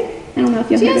Jose. I don't know if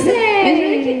you'll heard of it. It was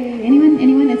really cute.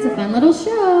 Anyone? It's a fun little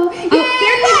show.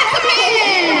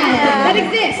 That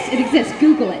exists. It exists.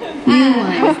 Google it.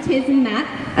 I was Tiz and Matt.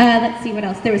 Let's see what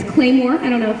else. There was Claymore. I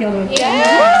don't know if y'all know.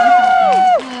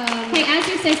 Hey, as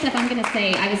you say stuff, I'm gonna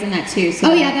say I was in that too. So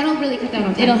Oh yeah, that'll really cut down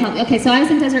on time. it'll help. Okay, so I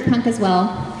was in Desert Punk as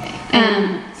well.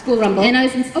 School Rumble. And I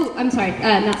was in. Oh, I'm sorry.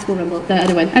 Not School Rumble. The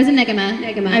other one. I was in Negama.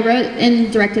 I wrote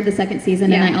and directed the second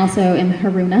season, and I also am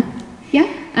Haruna. Yeah.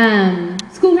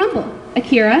 School Rumble.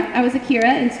 Akira. I was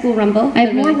Akira in School Rumble. I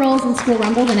have more roles in School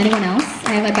Rumble than anyone else.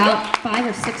 I have about 5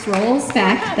 or 6 roles.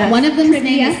 Fact. One of them's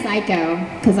name is Psycho,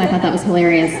 because I thought that was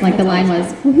hilarious. Like the line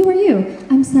was, well, who are you?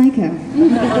 I'm Psycho.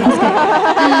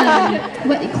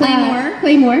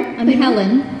 Claymore. I'm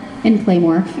Helen in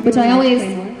Claymore, which I always,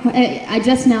 I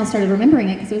just now started remembering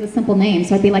it because it was a simple name.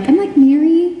 So I'd be like, I'm like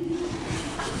Mary,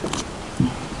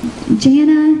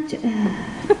 Jana,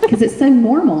 because it's so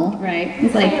normal. Right.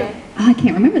 It's like, oh, I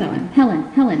can't remember that one. Helen.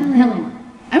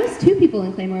 I was 2 people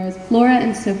in Claymore. I was Flora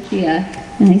and Sophia.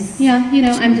 Nice. Yeah, you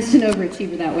know, I'm just an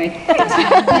overachiever that way. But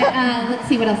let's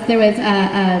see what else. There was,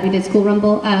 we did School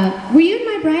Rumble. Were you in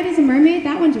My Bride as a Mermaid?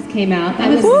 That one just came out. That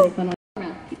was a really fun one.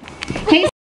 Hey,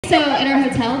 so at our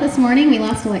hotel this morning, we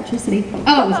lost electricity.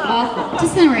 Oh, it was awful.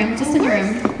 Just in a room.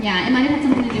 Yeah, it might have had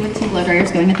something to do with 2 blow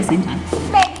dryers going at the same time.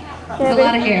 A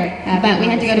lot of hair. But we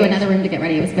had to go to another room to get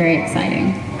ready. It was very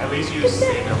exciting. At least you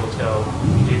stayed in a hotel.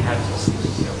 You didn't have to sleep.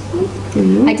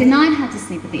 I did not have to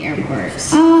sleep at the airport.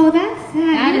 Oh, that's sad.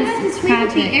 That You is had to sleep at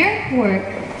the tragic. airport.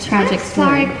 Tragic I'm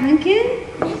sorry, story. Pumpkin.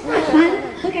 It's not fun.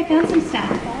 Look, I found some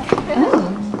stuff. Oh,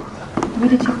 what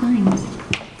did you find?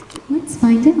 Let's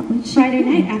find out. What she Friday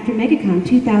found. night after Megacon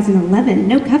 2011.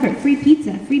 No cover, free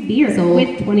pizza, free beer. Sold.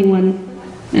 With 21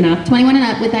 and up. 21 and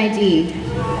up with ID.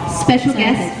 Special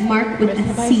guest, Mark with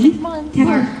a C.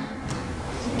 Mark.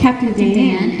 Captain Dan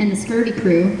Dan. and the Scurvy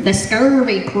crew. The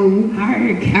Scurvy crew.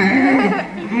 Arg.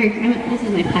 This is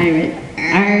my pirate.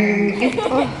 Arg.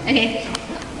 Okay.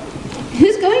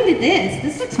 Who's going to this?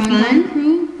 This looks Fun fun.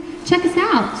 crew. Check us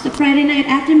out. It's the Friday night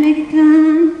after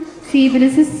Megacon. See, but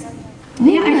is this...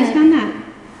 Yeah, I just found that.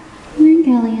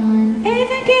 Evangelion.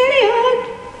 Evangelion.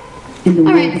 In the All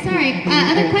world right, of sorry. people.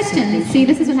 Other questions. See,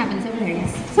 this is what happens over there.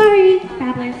 Yes. Sorry,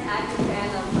 babblers.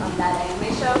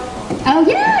 Oh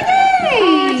yeah!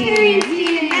 Yay! Terry and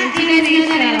Steve, that Do you guys know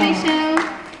that anime anime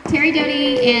show? Terry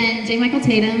Doty and J. Michael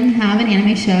Tatum have an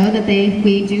anime show that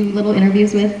we do little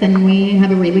interviews with, and we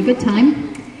have a really good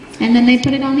time. And then they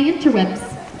put it on the interwebs.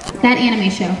 That anime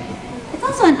show. It's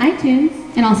also on iTunes.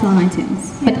 And also on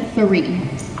iTunes, but free.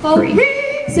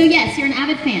 So yes, you're an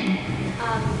avid fan.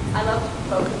 I loved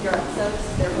both of your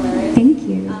episodes. They're hilarious. Thank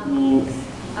you. Thanks.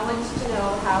 I wanted to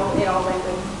know how it all went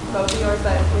with both of yours,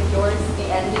 but with yours, the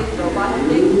ending, the robot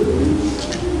ending,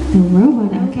 The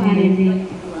robot ending.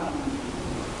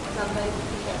 something.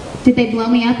 Did they blow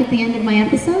me up at the end of my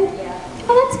episode? Yeah.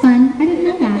 Oh, that's fun. I didn't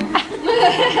know that.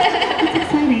 That's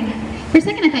exciting. For a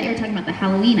second, I thought you were talking about the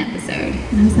Halloween episode.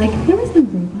 And I was like, there was no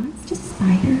robots, just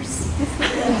spiders.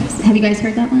 Have you guys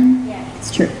heard that one? Yeah.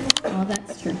 It's true. All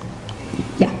that's true.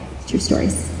 Yeah, it's true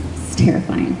stories. It's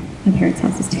terrifying. My parents'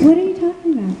 house is terrifying. What are you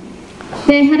talking about?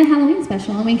 They had a Halloween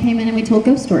special, and we came in and we told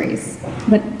ghost stories.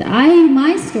 But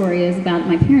my story is about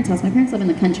my parents' house. My parents live in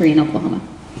the country in Oklahoma.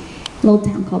 A little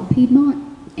town called Piedmont.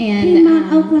 And,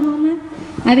 Piedmont, Oklahoma?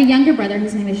 I have a younger brother.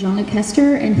 His name is Jean-Luc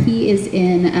Hester, and he is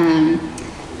in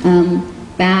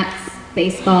bats,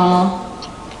 baseball.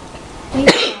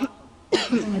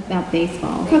 About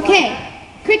baseball. Croquet.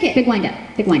 Cricket. Big wind-up.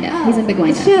 Big wind-up. He's in Big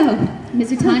Wind-Up. Show.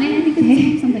 Mr. Tane, I think is his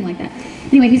name, something like that.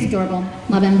 Anyway, he's adorable.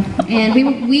 Love him. And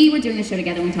we were doing a show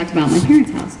together and we talked about my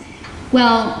parents' house.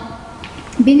 Well,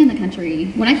 being in the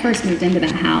country, when I first moved into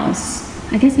that house,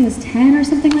 I guess I was 10 or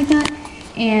something like that,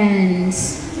 and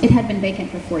it had been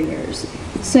vacant for 4 years.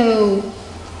 So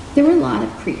there were a lot of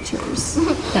creatures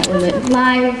that were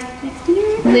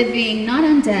living, not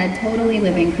undead, totally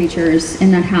living creatures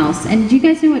in that house. And do you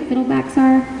guys know what fiddlebacks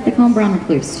are? They call them brown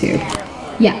recluse too.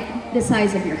 Yeah, the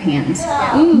size of your hand.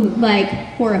 Ooh, like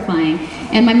horrifying.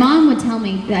 And my mom would tell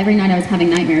me that every night I was having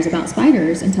nightmares about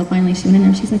spiders until finally she went in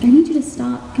there and she's like, I need you to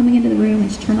stop coming into the room. And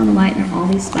she turned on the light and there were all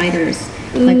these spiders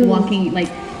like walking, like,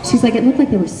 she's like, it looked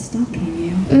like they were stalking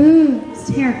you. Ooh, it's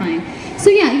terrifying. So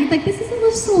yeah, like this is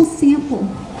just a little sample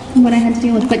of what I had to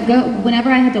deal with. But whenever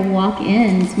I had to walk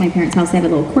into my parents' house, they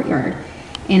have a little courtyard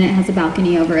and it has a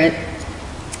balcony over it.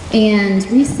 And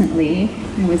recently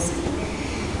I was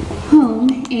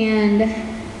home and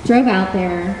drove out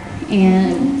there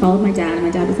and followed my dad, and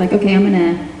my dad was like, okay, I'm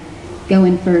gonna go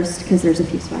in first because there's a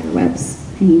few spider webs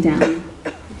hanging down,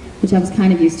 which I was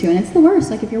kind of used to, and it's the worst.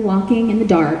 Like if you're walking in the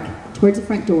dark towards the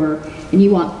front door and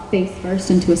you walk face first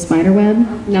into a spider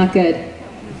web, not good.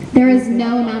 There is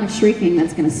no amount of shrieking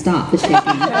that's gonna stop the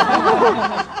shaking.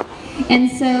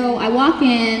 And so I walk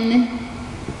in,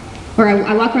 or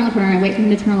I walk around the corner and I wait for him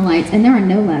to turn on the lights, and there are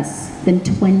no less than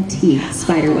 20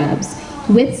 spider webs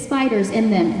with spiders in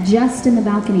them just in the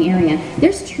balcony area.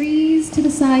 There's trees to the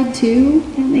side too,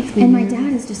 and my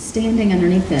dad is just standing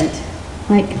underneath it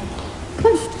like,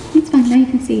 come on, it's fine, now you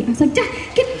can see. I was like, Dad,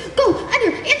 go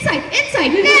under, inside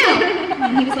now!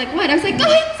 And he was like, what? I was like, go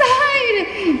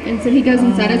inside! And so he goes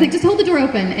inside. I was like, just hold the door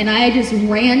open. And I just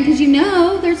ran, because you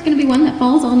know there's going to be one that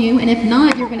falls on you, and if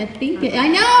not, you're going to think it. I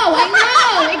know,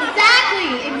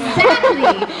 exactly.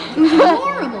 It was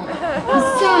horrible. It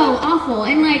was so awful,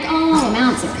 and like all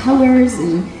amounts of colors,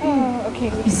 and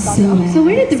it was so bad. So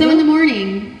where did in the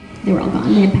morning, they were all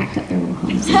gone. They had packed up their little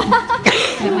homes.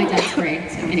 But my dad's great.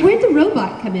 So anyway. Where'd the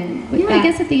robot come in? Yeah, I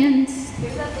guess at the end.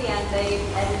 Here's at the end, they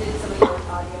edited some of your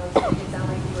audio to make it sound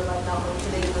like you were like not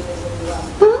today with it really well.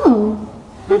 Oh,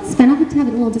 that's fun. I'll have to have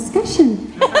a little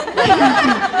discussion.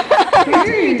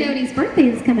 Sure, Dodie's birthday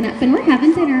is coming up, and we're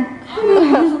having dinner. We'll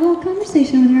have a little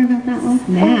conversation with her about that one.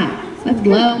 Now. Let's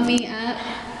blow me up.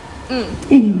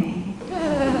 Anyway.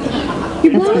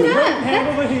 You're blowing up.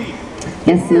 Handle the heat.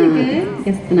 Guess not.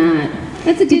 Guess not.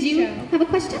 That's a good Did you show. have a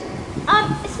question?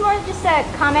 It's more of just a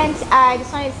comment. I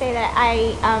just wanted to say that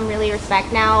I really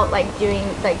respect now, like doing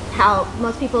like how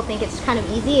most people think it's kind of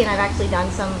easy, and I've actually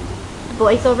done some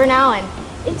voiceover now, and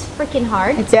it's freaking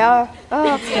hard. Yeah.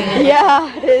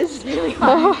 Yeah, it is. really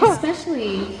hard.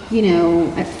 Especially, you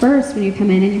know, at first when you come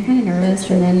in and you're kind of nervous,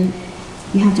 and then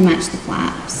you have to match the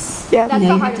flaps. Yeah. That's You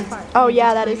know, the you have hardest to- part. Oh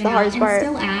yeah, that is the hardest and part.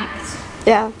 still act.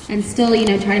 Yeah. And still, you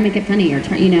know, try to make it funny, or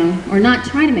try, you know, or not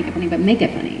try to make it funny, but make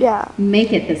it funny. Yeah.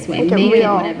 Make it this way. Make it Make it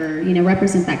real. whatever, you know,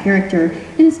 represent that character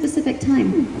in a specific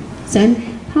time. So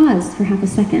pause for half a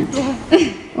second,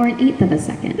 or an eighth of a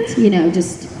second. You know,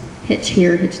 just hitch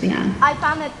here, hitch there. I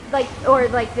found that like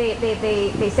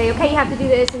they say, okay, you have to do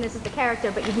this and this is the character,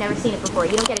 but you've never seen it before.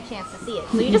 You don't get a chance to see it,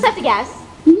 so you just have to guess.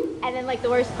 And then like the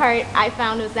worst part I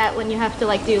found was that when you have to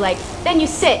like do like, then you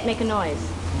sit, make a noise.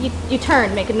 You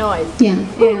turn, make a noise. Yeah.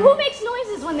 Who makes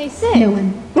noises when they sit? No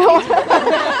one.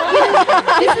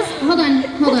 This is, hold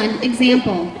on.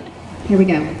 Example. Here we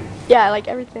go. Yeah, like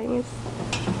everything is.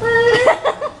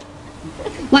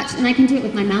 Watch, and I can do it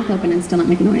with my mouth open and still not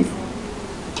make a noise.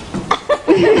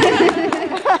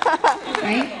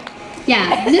 Right?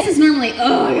 Yeah, and this is normally,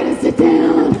 oh, I gotta sit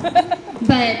down.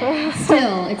 But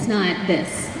still, it's not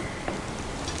this.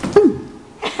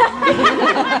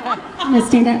 I'm gonna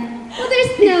stand up. Well,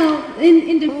 there's no,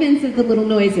 in defense of the little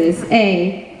noises,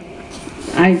 A,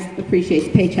 I appreciate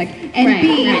the paycheck, and Right,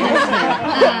 B,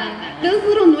 right. those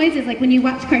little noises, like when you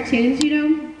watch cartoons, you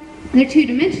know, they're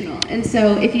two-dimensional, and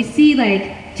so if you see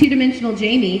like two-dimensional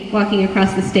Jamie walking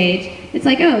across the stage, it's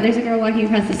like, oh, there's a girl walking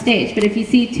across the stage, but if you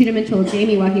see two-dimensional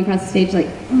Jamie walking across the stage, like,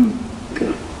 oh,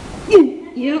 God,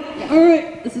 yep, all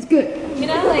right. This is good. You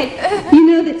know, like, You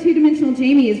know that two-dimensional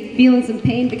Jamie is feeling some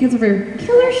pain because of her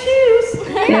killer shoes.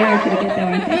 They are pretty good though,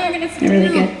 aren't they? They're really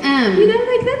good. You know,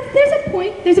 like there's a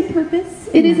point, there's a purpose.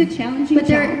 It is a challenging But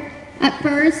they're, at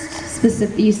first,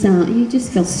 you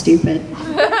just feel stupid.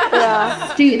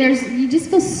 You just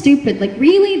feel stupid. Like,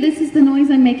 really? This is the noise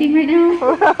I'm making right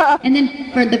now? And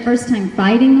then for the first time,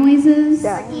 fighting noises.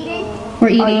 Eating. Or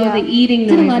eating. Oh, the eating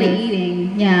Did a noises. lot of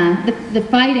eating. Yeah. The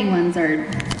fighting ones are,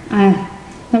 that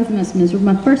was the most miserable.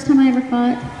 My first time I ever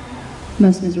fought,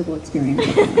 most miserable experience.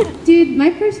 Dude,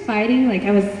 my first fighting, like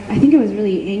I think I was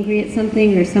really angry at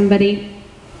something or somebody,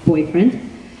 boyfriend.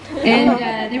 And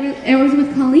it was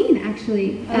with Colleen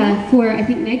actually, for I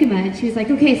think Negama, and she was like,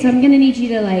 okay, so I'm gonna need you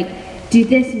to like do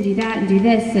this and do that and do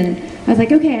this, and I was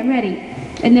like, okay, I'm ready.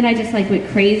 And then I just like went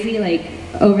crazy, like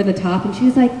over the top, and she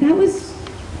was like, that was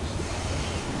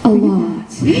a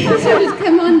lot. So just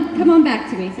come on back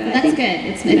to me. So That's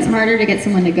good. It's harder to get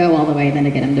someone to go all the way than to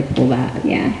get them to pull back.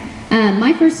 Yeah.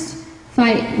 My first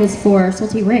fight was for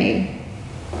Salty Ray.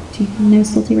 Do you know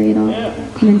Salty Ray at all? Yeah.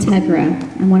 I'm Integra.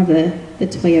 I'm one of the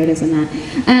Toyotas in that.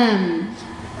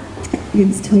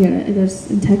 It's Toyota. There's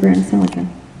Integra and Celica.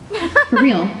 For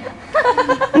real.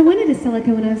 I wanted a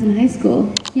Celica when I was in high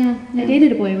school. Yeah. I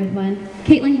dated a boy with one.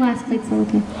 Caitlin Glass played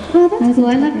Celica. Oh, that's cool.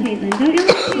 I love Caitlin. Don't you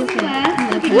love Caitlin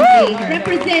Glass?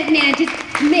 Represent, man. Just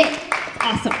admit.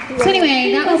 Awesome. So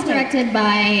anyway, that was directed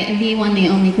by the one, the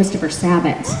only Christopher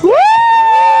Sabat.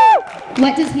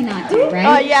 What does he not do, right?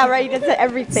 Oh yeah, right. He does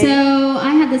everything. So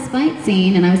I had this fight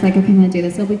scene, and I was like, okay, I'm gonna do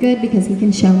this. It'll be good because he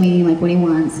can show me like what he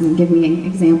wants and give me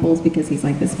examples because he's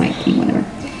like this fight king, whatever.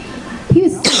 He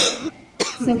was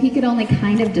so he could only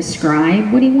kind of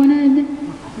describe what he wanted.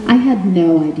 I had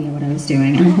no idea what I was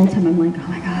doing, and the whole time I'm like, oh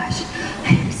my gosh,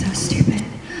 I am so stupid.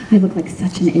 I look like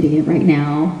such an idiot right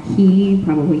now. He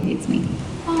probably hates me.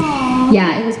 Aww.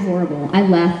 Yeah, it was horrible. I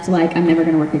left like I'm never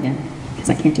gonna work again.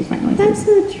 Because I can't do fight noises. That's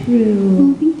so true.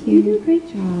 Oh, thank you. You did a great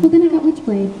job. Well, then I got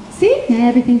Witchblade. See? Yeah,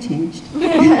 everything changed.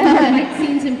 Fight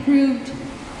scenes improved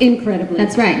incredibly.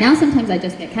 That's right. Now sometimes I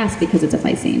just get cast because it's a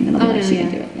fight scene. And otherwise she can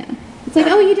do it, yeah. It's like,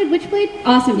 oh, you did Witchblade?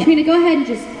 Awesome. Yeah. Trina, go ahead and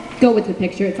just go with the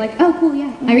picture. It's like, oh, cool,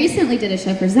 yeah. I recently did a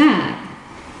show for Zach,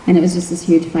 and it was just this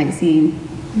huge fight scene.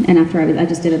 And after I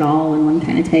just did it all in one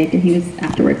kind of take, and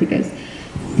afterwards he goes,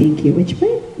 thank you,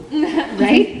 Witchblade.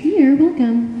 Right? You're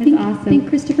welcome. That's awesome. Thank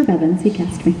Christopher Bevins. He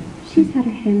cast me. She's had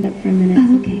her hand up for a minute. Oh,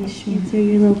 so okay, I'll sure. Answer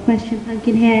your little question,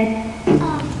 Pumpkinhead.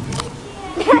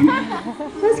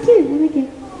 That's cute. I like it.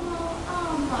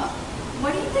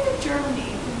 what do you think of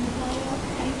Germany?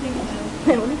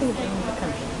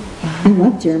 I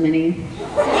love Germany.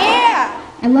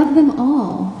 Yeah. I love them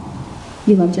all.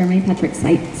 You love Germany, Patrick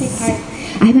Seitz.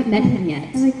 I haven't met him yet.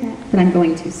 I like that. But I'm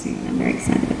going to soon. I'm very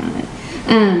excited about it.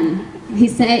 And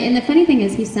the funny thing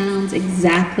is, he sounds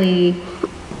exactly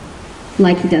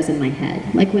like he does in my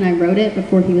head. Like when I wrote it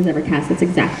before he was ever cast, that's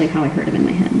exactly how I heard him in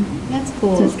my head. That's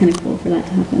cool. So it's kind of cool for that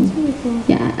to happen. That's really cool.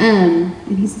 Yeah. And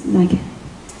he's like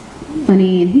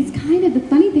funny, and he's kind of, the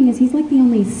funny thing is, he's like the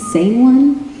only sane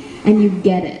one, and you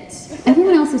get it.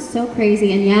 Everyone else is so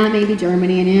crazy, and yeah, maybe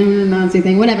Germany, and yeah, Nazi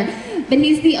thing, whatever. But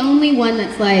he's the only one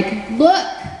that's like, look,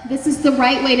 this is the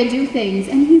right way to do things,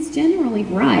 and he's generally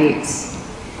right.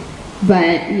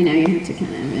 But, you know, you have to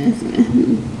kind of...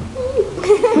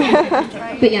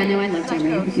 But yeah, no, I love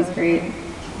Germany. I think he's great. I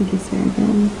think he's very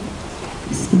good.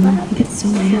 He gets so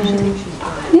mad.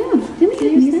 Yeah,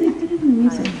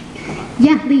 music.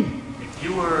 Yeah, Lee. If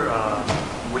you were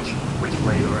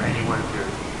Witchblade or any one of your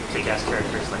kick-ass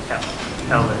characters like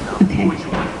Helen, Okay. who would you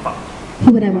want to fight?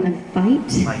 Who would I want to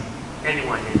fight? Like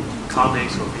anyone in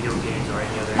comics or video games or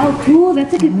any other. Oh, anime. cool.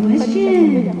 That's a good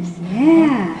question.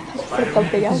 Yeah.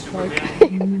 Something else.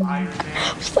 Superman, Iron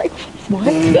Man. Just like, what?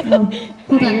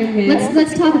 Hold on.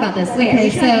 Let's talk about this. Wait, are Okay,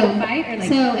 we talking fight or like-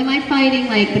 so am I fighting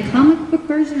like the comic book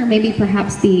version, or maybe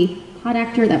perhaps the hot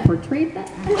actor that portrayed that?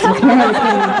 That's where I was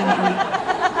going with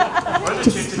that. What are the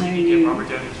Just chances hire you you. get Robert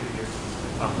Downey Jr.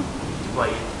 To play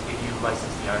if you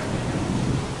license the Iron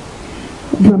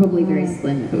Man? Probably very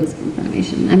slim if it was from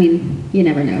Funimation. I mean, you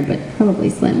never know, but probably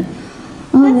slim.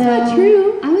 That's not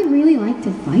true. I would really like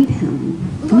to fight him.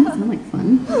 Doesn't that sound like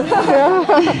fun?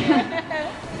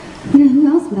 Who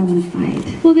else would I want to fight?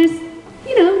 Well, there's,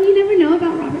 you never know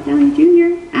about Robert Downey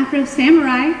Jr. Afro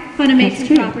Samurai,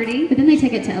 Funimation property. But then they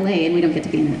take it to LA and we don't get to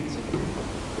be in it.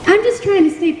 I'm just trying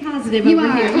to stay positive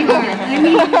over here. You are. I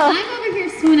mean, I'm over here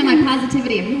swimming in my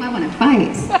positivity of who I want to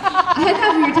fight. I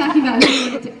thought we were talking about who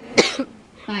you wanted to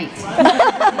Fight.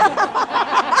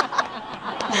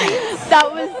 That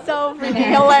was so freaking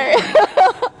hilarious.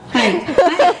 Fight.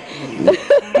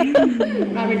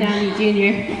 Robert Downey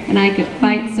Jr. and I could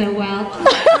fight so well.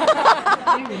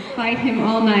 I would fight him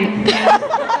all night.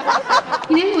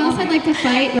 You know who else I'd like to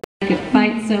fight? I could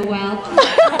fight so well.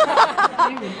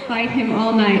 I would fight him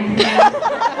all night.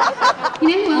 You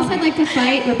know who else I'd like to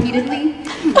fight repeatedly?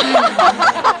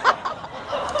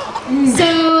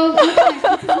 So,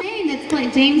 what's his name? That's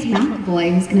like James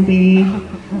McAvoy, who's gonna be,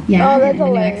 yeah, Oh, in the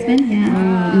new X-Men,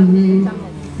 yeah.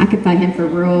 I could fight him for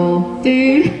real.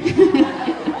 Dude.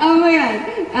 Oh my god.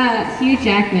 Hugh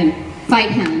Jackman.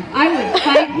 Fight him. I would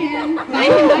fight him.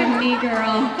 Fight him for me,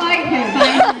 girl. Fight him.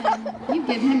 Fight him. You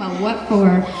give him a what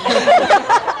for?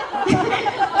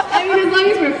 I mean, as long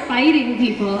as we're fighting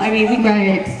people, I mean, we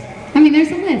Right. I mean,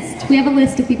 there's a list. We have a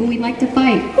list of people we'd like to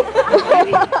fight.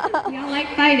 we all like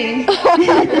fighting.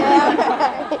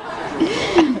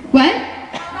 What?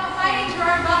 About fighting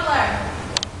Gerard Butler.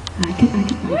 I could fight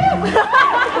him.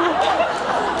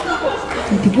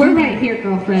 We're right here,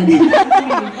 girlfriend.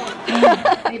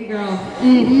 Baby girl.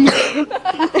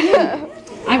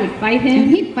 I would fight him.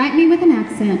 And he'd fight me with an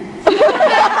accent.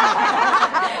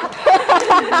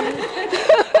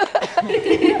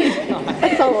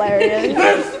 That's hilarious.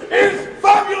 This is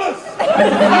fabulous!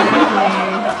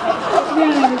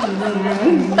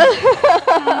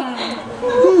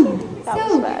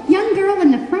 So, young girl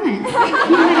in the front, you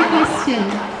had a question.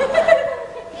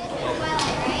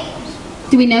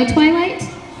 Do we know Twilight?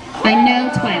 I know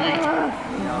Twilight.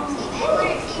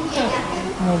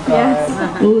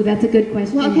 Yes. Ooh, that's a good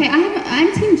question. Well, okay,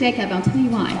 I'm Team Jacob. I'll tell you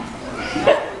why.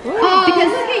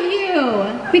 Because look at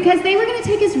you. Because they were going to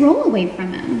take his role away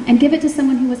from him and give it to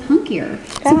someone who was hunkier.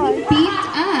 So he beefed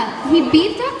up. He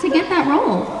beefed up to get that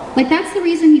role. Like that's the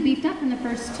reason he beefed up from the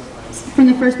first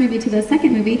movie to the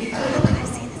second movie. I've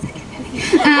seen the second movie.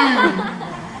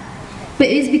 But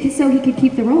it's because so he could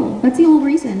keep the role. That's the whole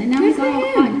reason. And now he's all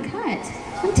hot and cut.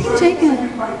 I'm Team Jacob.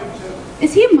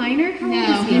 Is he a minor? How old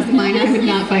No, is he? he's a minor. I would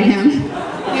not fight him.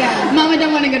 Yeah. Mama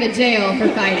don't want to go to jail for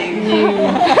fighting.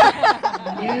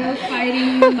 No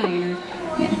fighting the minor.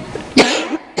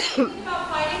 Think about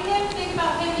fighting him, think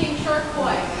about him being short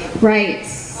boy. Right.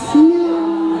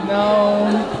 No.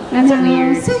 That's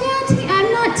weird. So yeah,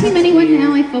 I'm not Team anyone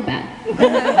now. I feel bad.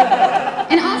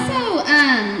 And also,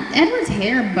 Edward's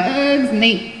hair bugs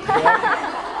me.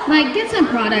 Like, get some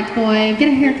product, boy. Get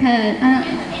a haircut.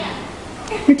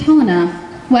 You're tall enough.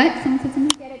 What? Someone said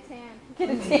something? Get a tan.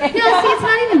 No, see, it's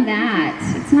not even that.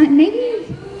 It's not. Maybe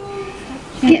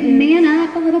get man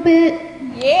up a little bit.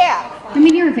 Yeah. I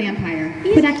mean, you're a vampire.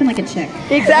 Quit acting like a chick.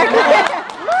 Exactly. I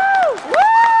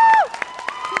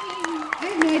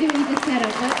have no idea what you just said.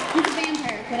 But he's a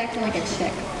vampire. Quit acting like a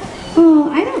chick. Oh,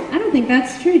 I don't think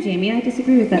that's true, Jamie. I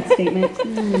disagree with that statement.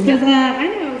 Because I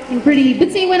know some pretty.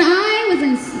 But see, when I was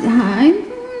in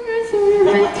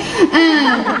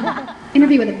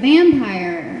interview with a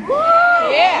vampire,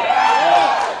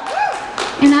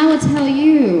 and I will tell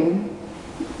you,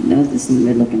 those are some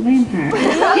good-looking vampires.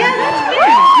 Yeah, that's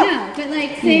fair. No, but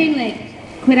like saying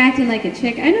like quit acting like a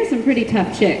chick. I know some pretty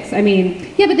tough chicks. I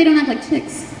mean, Yeah, but they don't act like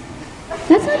chicks.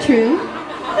 that's not true.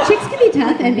 Chicks can be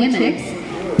tough and be Women. chicks.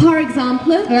 Par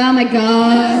exemple. Oh my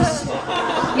gosh.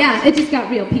 Yeah, it just got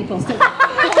real, people. So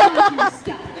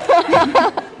stop.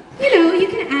 You know, you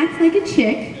can act like a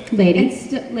chick,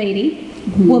 lady,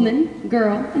 woman,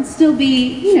 girl, and still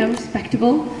be, you know,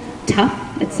 respectable,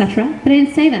 tough, etc. But I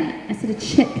didn't say that. I said a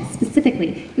chick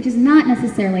specifically, which is not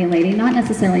necessarily a lady, not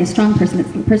necessarily a strong person.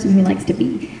 It's the person who likes to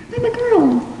be. I'm a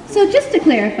girl. So just to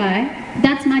clarify,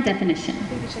 That's my definition.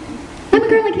 I'm a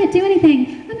girl. I can't do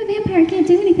anything. I'm a vampire. I can't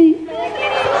do anything.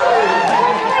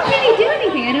 how can he do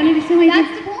anything? I don't understand why.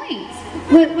 That's the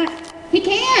point. What? He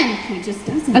can. He just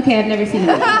doesn't. Okay, I've never seen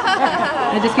the movie.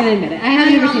 I'm just gonna admit it. I have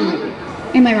never seen the movie.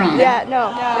 Am I wrong? Yeah,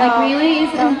 no. Like really?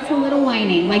 It's a little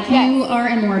whining. Like you are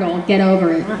immortal. Get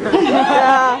over it.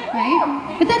 Yeah.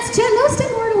 Right? But that's just, most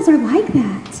immortals are like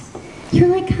that. You're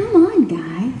like, come on,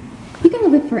 guy. You gotta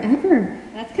live forever.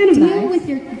 That's kind of Deal nice. with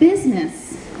your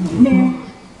business.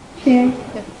 Fair.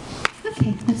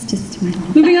 Okay, that's just my little.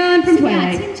 Moving on from So,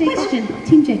 yeah, Twilight. Team Jacob.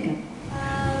 Team Jacob.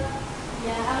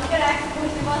 Yeah, I was gonna ask a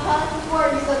question about that before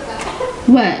you said that.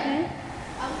 What?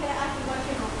 I was gonna ask a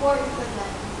question before you said that.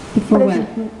 Before what?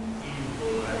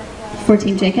 For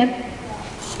Team Jacob?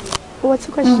 What's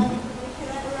the question?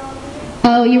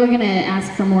 Oh, you were gonna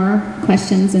ask for more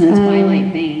questions in a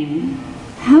Twilight vein.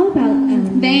 How about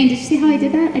Vein, did you see how I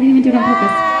did that? I didn't even do it on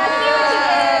purpose.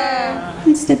 I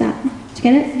just did that. Did you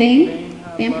get it? Vein?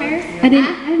 Vampires? I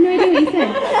have no idea what you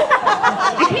said.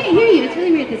 I can't hear you. It's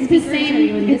really weird. It's the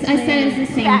same. I said it's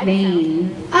the same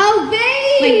vein. Oh,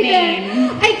 vein! Like vein.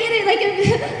 I get it,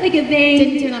 like a vein.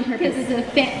 Didn't do it on purpose. Because it's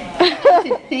a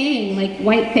Fang, like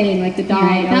white Fang, like the dog.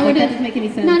 Right, That doesn't make any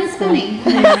sense. Not as funny.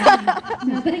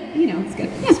 No, but it, you know, it's good.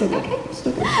 Yeah, still good.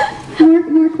 Still good.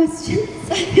 More questions?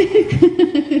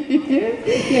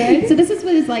 Good. So this is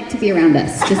what it's like to be around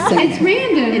us. Just so It's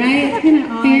random, right? It's kind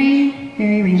of odd. very,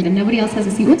 very random. Nobody else has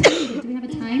a seat. What time is it? Do we have a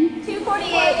time?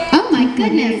 2:48. Oh my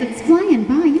goodness, it's flying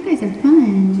by. You guys are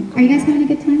fun. Are you guys having a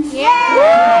good time?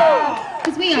 Yeah.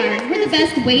 Because we are. We're the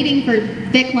best waiting for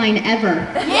Vic line ever.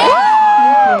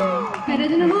 Yeah. Better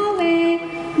than a hallway.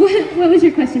 What was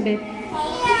your question, babe?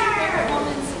 Favorite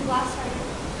moments in Blast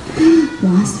Rider?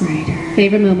 Lost Rider.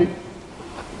 Favorite moment.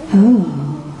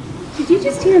 Oh. Did you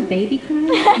just hear a baby cry?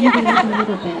 Maybe a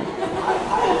little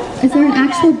bit. Is there an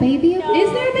actual baby?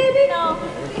 Is there a baby? No,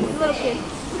 he's a little kid.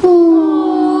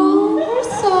 Oh, we're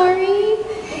sorry.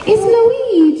 It's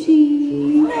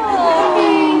Luigi.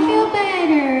 Okay, feel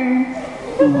better.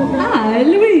 Hi,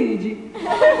 Luigi.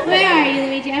 Where are you,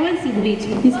 Luigi? I want to see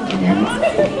Luigi. He's over there.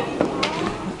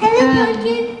 Hello,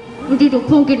 pumpkin. Where's your little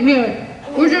pumpkin here?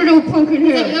 Where's your little pumpkin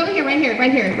Look, here? over here, right here,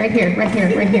 right here, right here, right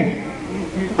here, right here.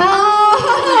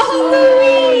 Oh,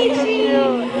 Luigi.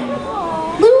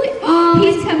 Oh,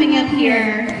 He's coming up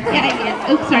here.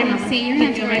 Yeah. Oops, sorry, Mama. see, your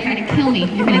hands are right trying to kill me.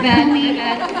 You're gonna kill me.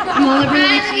 I'm all over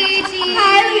Luigi.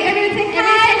 Hi, everyone say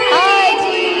hi,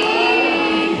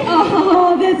 Luigi.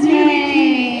 Oh, that's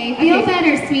Yay. Feel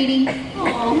better, sweetie.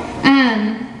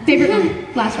 Favorite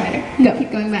moment? Blast Rider. Go.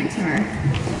 Keep going back to our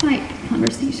fight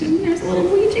conversation. There's a little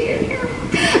Luigi in here.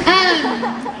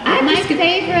 My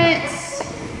favorite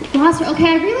Blast Rider. Okay,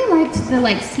 I really liked the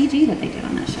CG that they did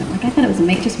on that show. Like I thought it was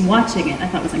amazing. Just watching it, I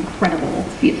thought it was incredible.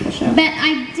 a beautiful show. But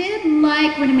I did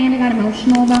like when Amanda got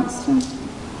emotional about stuff.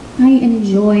 I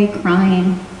enjoy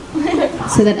crying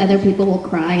so that other people will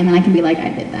cry and then I can be like, I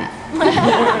did that.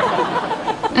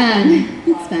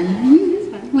 It's fun. It's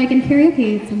fun. Like in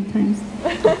karaoke sometimes.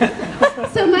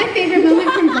 So my favorite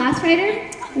moment from Blast Rider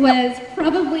was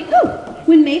probably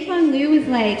when Meifang Liu was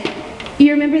like,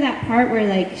 you remember that part where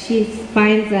like she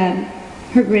finds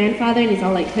her grandfather and he's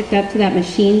all like hooked up to that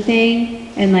machine thing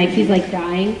and like he's like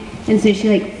dying and so she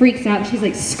like freaks out and she's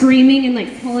like screaming and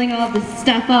like pulling all this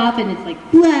stuff off and it's like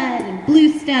blood and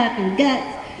blue stuff and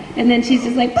guts and then she's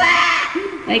just like bah!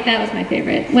 Like that was my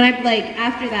favorite. When I like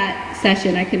after that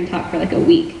session I couldn't talk for like a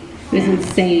week. It was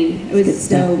insane. It was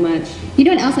so much. You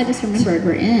know what else I just remembered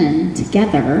we're in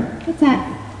together? What's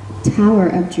that? Tower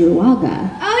of Druaga.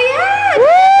 Oh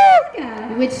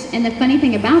yeah! Which, and the funny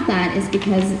thing about that is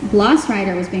because Blast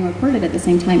Rider was being recorded at the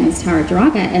same time as Tower of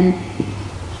Druaga, and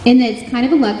it's kind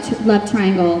of a love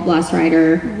triangle, Blast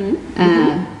Rider.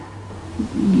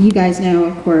 You guys know,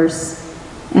 of course,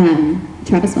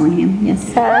 Travis Willingham,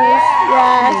 yes.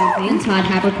 Yes. And Todd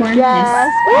Habercorn,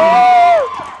 Yes.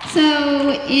 yes.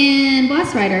 So in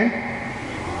Blast Rider,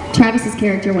 Travis's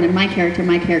character wanted my character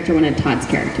wanted Todd's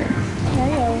character.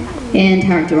 In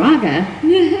Tower of Druaga,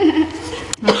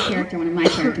 Todd's character wanted my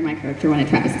character wanted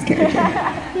Travis's character.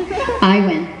 I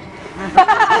win.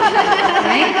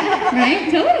 Right?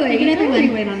 Totally. You Totally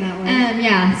win on that one.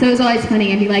 Yeah, so it was always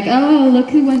funny. I'd be like, oh, look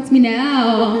who wants me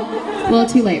now. Well,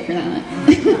 too late for that.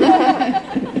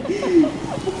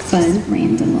 Fun,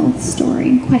 random little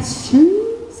story.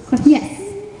 Questions? Yes.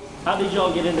 How did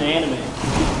y'all get into anime?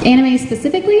 Anime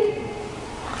specifically?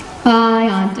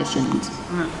 I auditioned.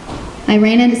 I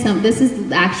ran into this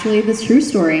is actually the true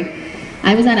story.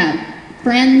 I was at a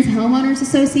friend's homeowners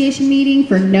association meeting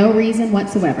for no reason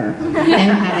whatsoever. They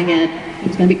were having it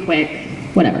was gonna be quick,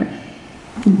 whatever.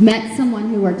 Met someone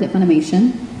who worked at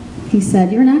Funimation. He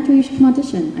said, you're an actor, you should come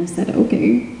audition. I said,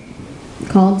 okay.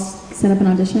 Called, set up an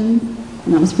audition,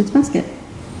 and that was Fruits Basket.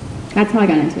 That's how I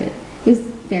got into it. It was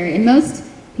and most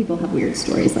people have weird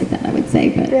stories like that, I would say,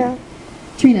 but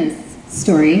Trina's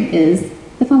story is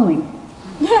the following.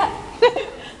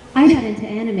 I got into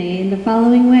anime in the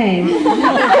following way.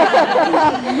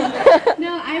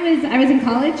 No, I was in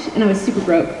college and I was super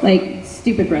broke, like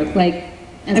stupid broke, like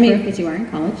As broke as you are in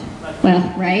college. well,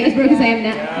 Right? as broke as I am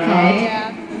now.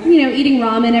 Okay. You know, eating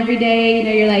ramen every day. You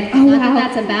know, you're like, oh Not wow,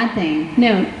 that that's a bad thing.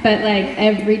 no, but like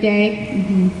every day.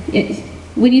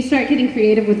 When you start getting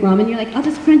creative with ramen, you're like, I'll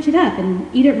just crunch it up and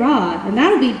eat it raw, and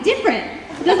that'll be different.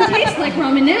 It doesn't taste like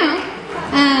ramen now.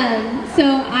 So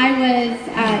I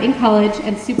was in college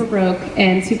and super broke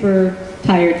and super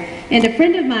tired. And a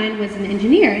friend of mine was an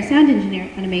engineer, a sound engineer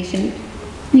at Funimation.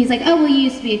 And he's like, oh, well, you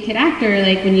used to be a kid actor,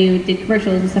 like when you did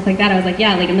commercials and stuff like that. I was like,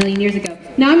 yeah, like a million years ago.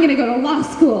 Now I'm gonna go to law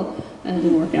school. That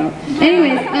didn't work out.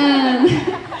 Anyways,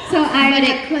 so But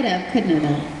it couldn't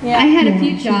have. I had a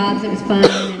few jobs, it was fun,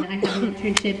 and I had an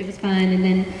internship, it was fun, and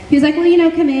then he was like, well, you know,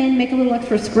 come in, make a little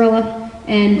extra Skrilla,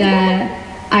 and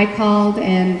I called,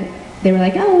 and they were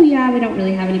like, oh yeah, we don't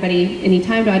really have any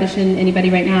time to audition anybody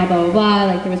right now, blah, blah, blah.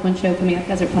 Like there was one show coming up,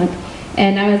 Desert Punk.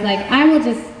 And I was like,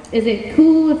 is it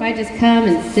cool if I just come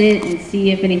and sit and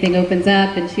see if anything opens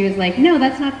up? And she was like, no,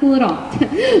 that's not cool at all.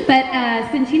 But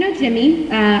since you know Jimmy,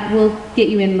 we'll get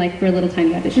you in like for a little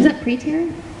tiny audition. Was that pre-Tara?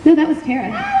 No, that was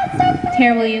Tara.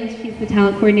 Tara Williams, she's the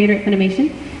talent coordinator at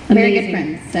Funimation. Very good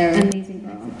friends, so. Amazing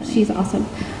girl. She's awesome.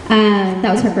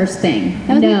 That was her first thing.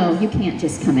 No, you can't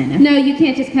just come in. No, you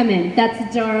can't just come in. That's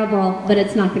adorable, but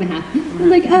it's not going to happen. I'm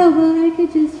like, oh, well, I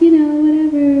could just,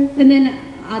 whatever. And then,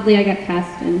 oddly, I got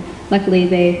cast, and luckily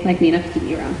they like me enough to keep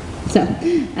me around. So,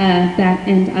 that,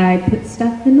 and I put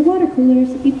stuff in the water cooler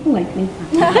so people like me.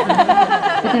 But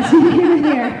that's neither here nor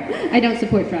there. I don't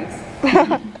support drugs.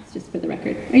 It's just for the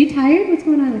record. Are you tired? What's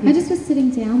going on with you? I just was sitting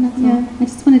down, that's all. I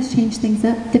just wanted to change things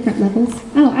up, different levels.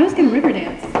 Oh, I was going to river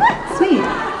dance. Sweet.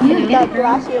 That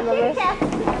glass you remember?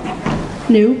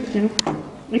 No.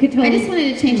 I could totally. I just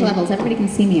wanted to change levels. Everybody can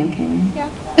see me, okay? Yeah.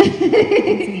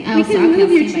 We can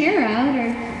move your chair out,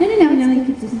 or no. You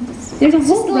could just. There's a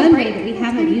whole runway that we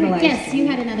haven't utilized. Yes, you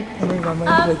had another.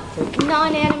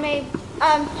 Non-anime.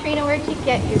 Trina, where'd you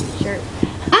get your shirt?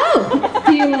 Oh,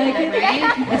 do you like it?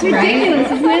 Right? It's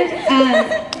ridiculous, isn't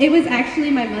it? It was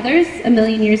actually my mother's a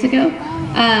million years ago.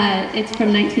 It's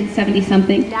from 1970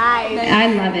 something. Nice.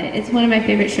 I love it. It's one of my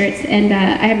favorite shirts, and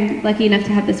I'm lucky enough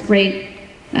to have this great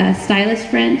stylist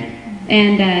friend.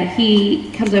 And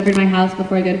he comes over to my house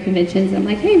before I go to conventions. I'm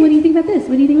like, hey, what do you think about this?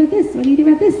 What do you think about this? What do you think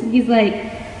about this? And he's like,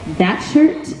 that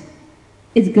shirt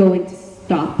is going to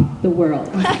stop the world.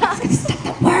 I was like, it's going to stop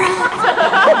the world.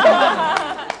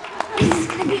 This is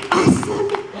going to be awesome.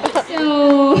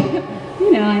 So,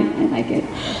 I like it.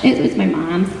 It was my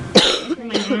mom's. It's from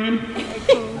my mom.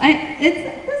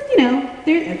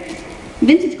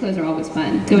 Vintage clothes are always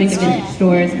fun. Going to vintage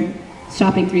stores and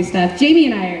shopping through stuff. Jamie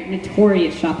and I are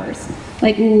notorious shoppers.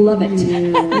 Like, love it.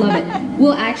 Love it.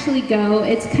 We'll actually go,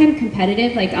 it's kind of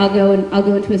competitive. Like, I'll go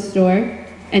into a store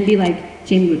and be like,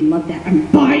 Jamie would love that. I'm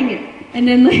buying it. And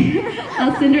then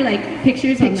I'll send her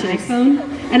pictures on the iPhone.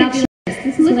 And I'll be like,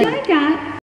 this is what I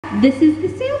got. This is the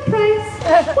sale price.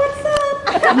 What's up?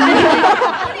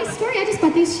 Funny story, I just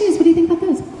bought these shoes. What do you think about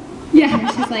those? Yeah, and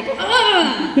she's like,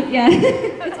 ugh! Yeah,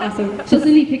 it's awesome. She'll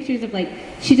send me pictures of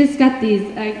she just got these,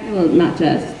 well, not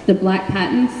just, the black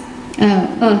patents.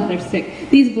 Oh, they're sick.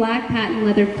 These black patent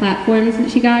leather platforms that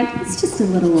she got. It's just a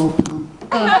little old pump.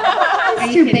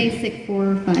 It's your basic 4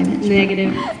 or 5 inch.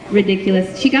 Negative,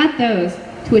 ridiculous. She got those,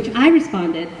 to which I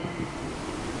responded,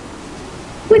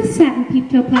 with satin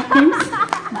peep-toe platforms,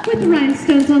 with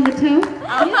rhinestones on the toe.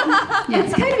 Yeah,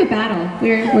 it's kind of a battle.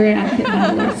 We're outfit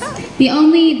battlers.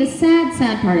 The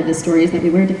sad part of the story is that we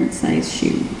wear different size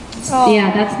shoes. Oh.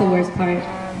 Yeah, that's the worst part.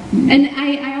 And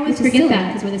I always forget that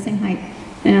because we're the same height.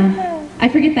 Yeah, I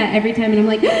forget that every time, and I'm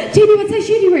like, Jamie, what size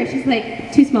shoe do you wear? She's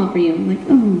like, too small for you. I'm like,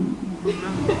 oh.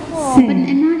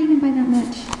 And not even by that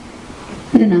much,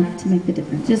 but enough to make the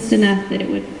difference. Just enough that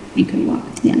you can walk.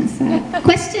 Yeah.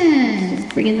 Question.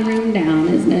 Just bringing the room down,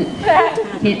 isn't it?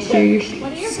 Can't share your shoes.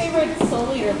 What are your favorite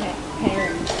Soul Eater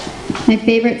pairings? My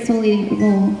favorite Soul Eater,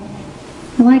 well,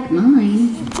 I like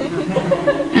mine.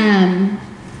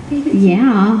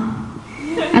 Yeah.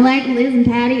 I like Liz and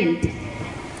Patty,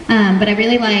 but I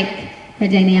really like the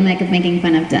dynamic of making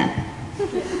fun of death.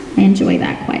 I enjoy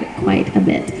that quite a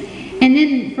bit. And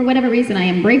then, for whatever reason, I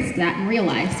embraced that in real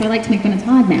life, so I like to make fun of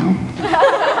Todd now.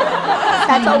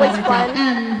 That's always fun.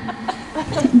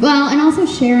 Well, and also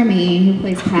Jeremy, who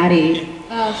plays Patty.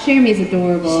 Oh, Jeremy's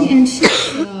adorable. She's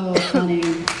so funny.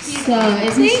 She's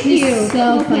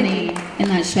so funny in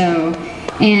that show.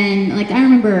 And, I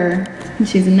remember when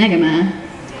she was in Negama.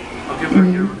 I'll give her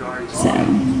your regards. So,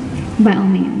 by all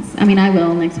means. I mean, I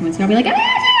will next Wednesday. I'll be like, oh,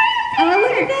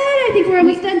 look at that. I think we're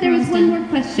almost done. There was one more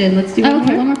question. Let's do one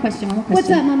more. One more question. What's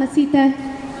up, mamacita?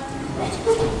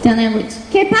 Down there, which?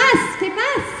 ¿Qué pasa? ¿Qué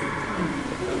pasa?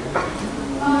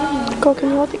 Go, can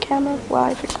you hold the camera while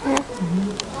I fix my hair?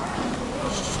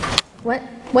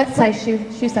 What size shoe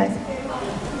size?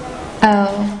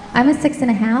 Oh, I'm a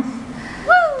 6.5.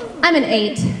 I'm an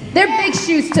 8. They're big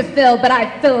shoes to fill, but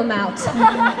I fill them out.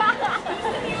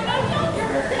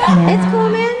 It's cool,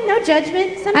 man. No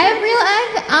judgment. I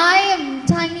have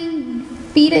tiny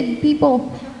feeted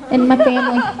people in my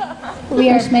family. We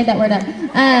are made that word up.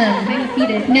 Tiny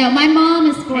feeted. No, my mom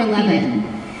is 4'11",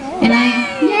 and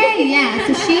yeah.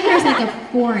 So she wears like a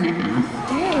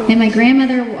 4.5, and my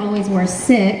grandmother always wore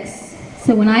 6.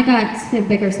 So when I got to a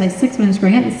bigger size 6 when I was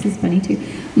growing up, this is funny too.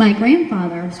 My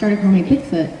grandfather started calling me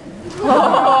Bigfoot.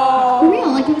 For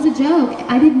real, it was a joke.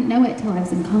 I didn't know it till I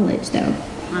was in college, though.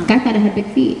 I thought I had big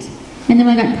feet. And then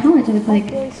when I got in college, I was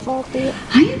like, Really small feet.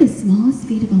 I have the smallest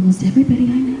feet of almost everybody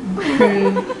I know.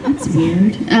 True. That's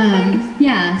weird.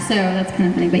 Yeah, so that's kind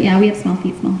of funny. But yeah, we have small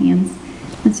feet, small hands.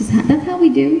 That's how we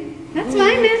do. That's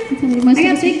fine, man. That's how we do. Most I of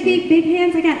got us big feet, big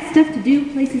hands. I got stuff to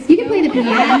do, places to You can play the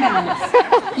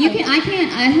piano. You can. I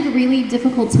can't. I have a really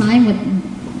difficult time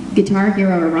with Guitar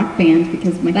Hero or Rock Band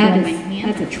because my That my is, hand.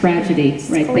 that's a tragedy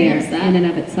right there, in and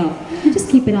of itself. I just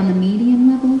keep it on the medium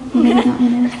level. Whatever that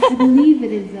one is. I believe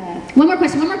it is, One more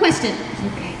question. One more question.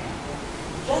 okay.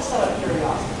 Just out of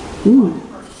curiosity. Ooh.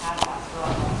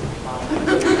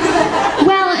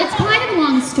 Well, it's kind of a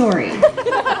long story,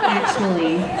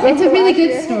 actually. It's a really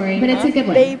good story. But it's a good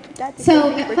one. Babe, that's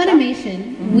So at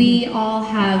Funimation, we all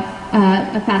have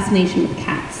a fascination with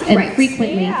cats, and Right.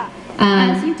 frequently.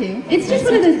 As you do. It's just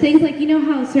one of those things, like, you know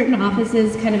how certain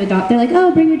offices kind of adopt, they're like,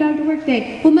 oh, bring your dog to work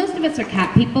day. Well, most of us are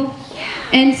cat people.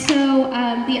 And so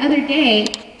the other day,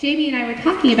 Jamie and I were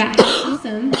talking about how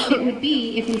awesome it would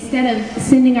be if instead of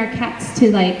sending our cats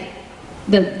to, like,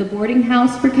 the boarding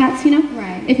house for cats, you know?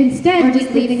 Right. If instead Or we just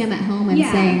could- leaving them at home and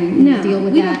Yeah, saying, no, deal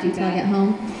with we that don't do until I that. get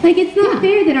home. Like, it's not Yeah.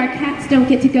 fair that our cats don't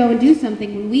get to go and do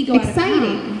something when we go out of Exciting.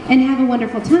 town and have a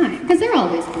wonderful time. Because they're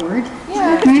always bored.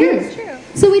 Yeah, Right? true.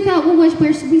 So we thought, well,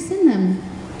 where should we send them?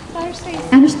 Outer space.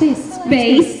 Outer space.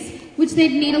 Space. Which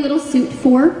they'd need a little suit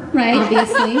for, right?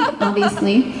 Obviously,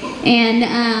 obviously. And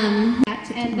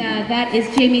that is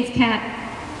Jamie's cat.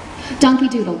 Donkey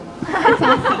Doodle. It's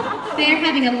awesome. They're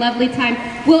having a lovely time.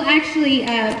 We'll actually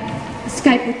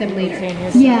Skype with them later.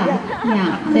 Yeah,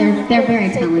 they're very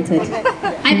talented.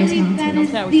 I believe that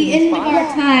is the end of our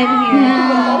time here.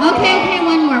 Yeah. Okay,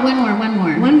 one more. One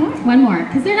more? One more,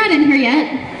 because they're not in here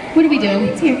yet. What do we do?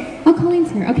 Colleen's here. Oh,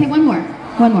 Colleen's here. Okay, one more.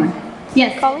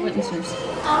 Yes. Colleen? What is yours?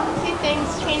 Two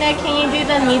things. Trina, can you do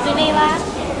the Mizune laugh?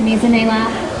 Mizune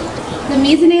laugh. The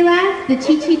Mizune laugh, the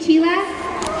chi laugh.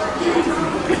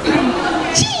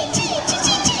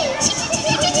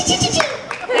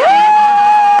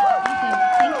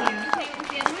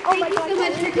 Thank you so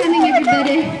much for coming,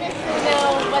 everybody.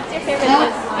 No, what's your favorite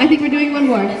Oh, I think we're doing one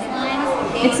more.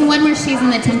 It's the one where she's in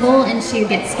the temple and she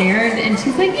gets scared and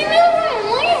she's like, you know,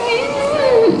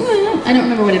 I don't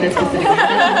remember what it is specifically.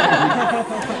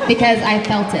 Because I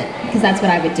felt it, because that's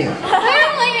what I would do.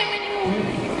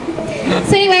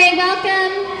 So anyway,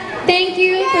 welcome. Thank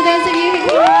you for those of you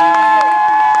who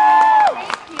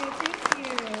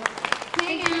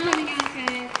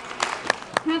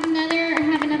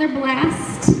have another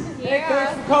blast. Hey,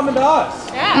 thanks for coming to us.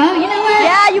 Oh, you know what?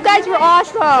 Yeah, you guys were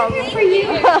awesome. Good for you.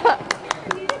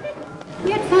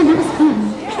 We had fun. That was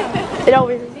fun. It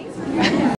always is.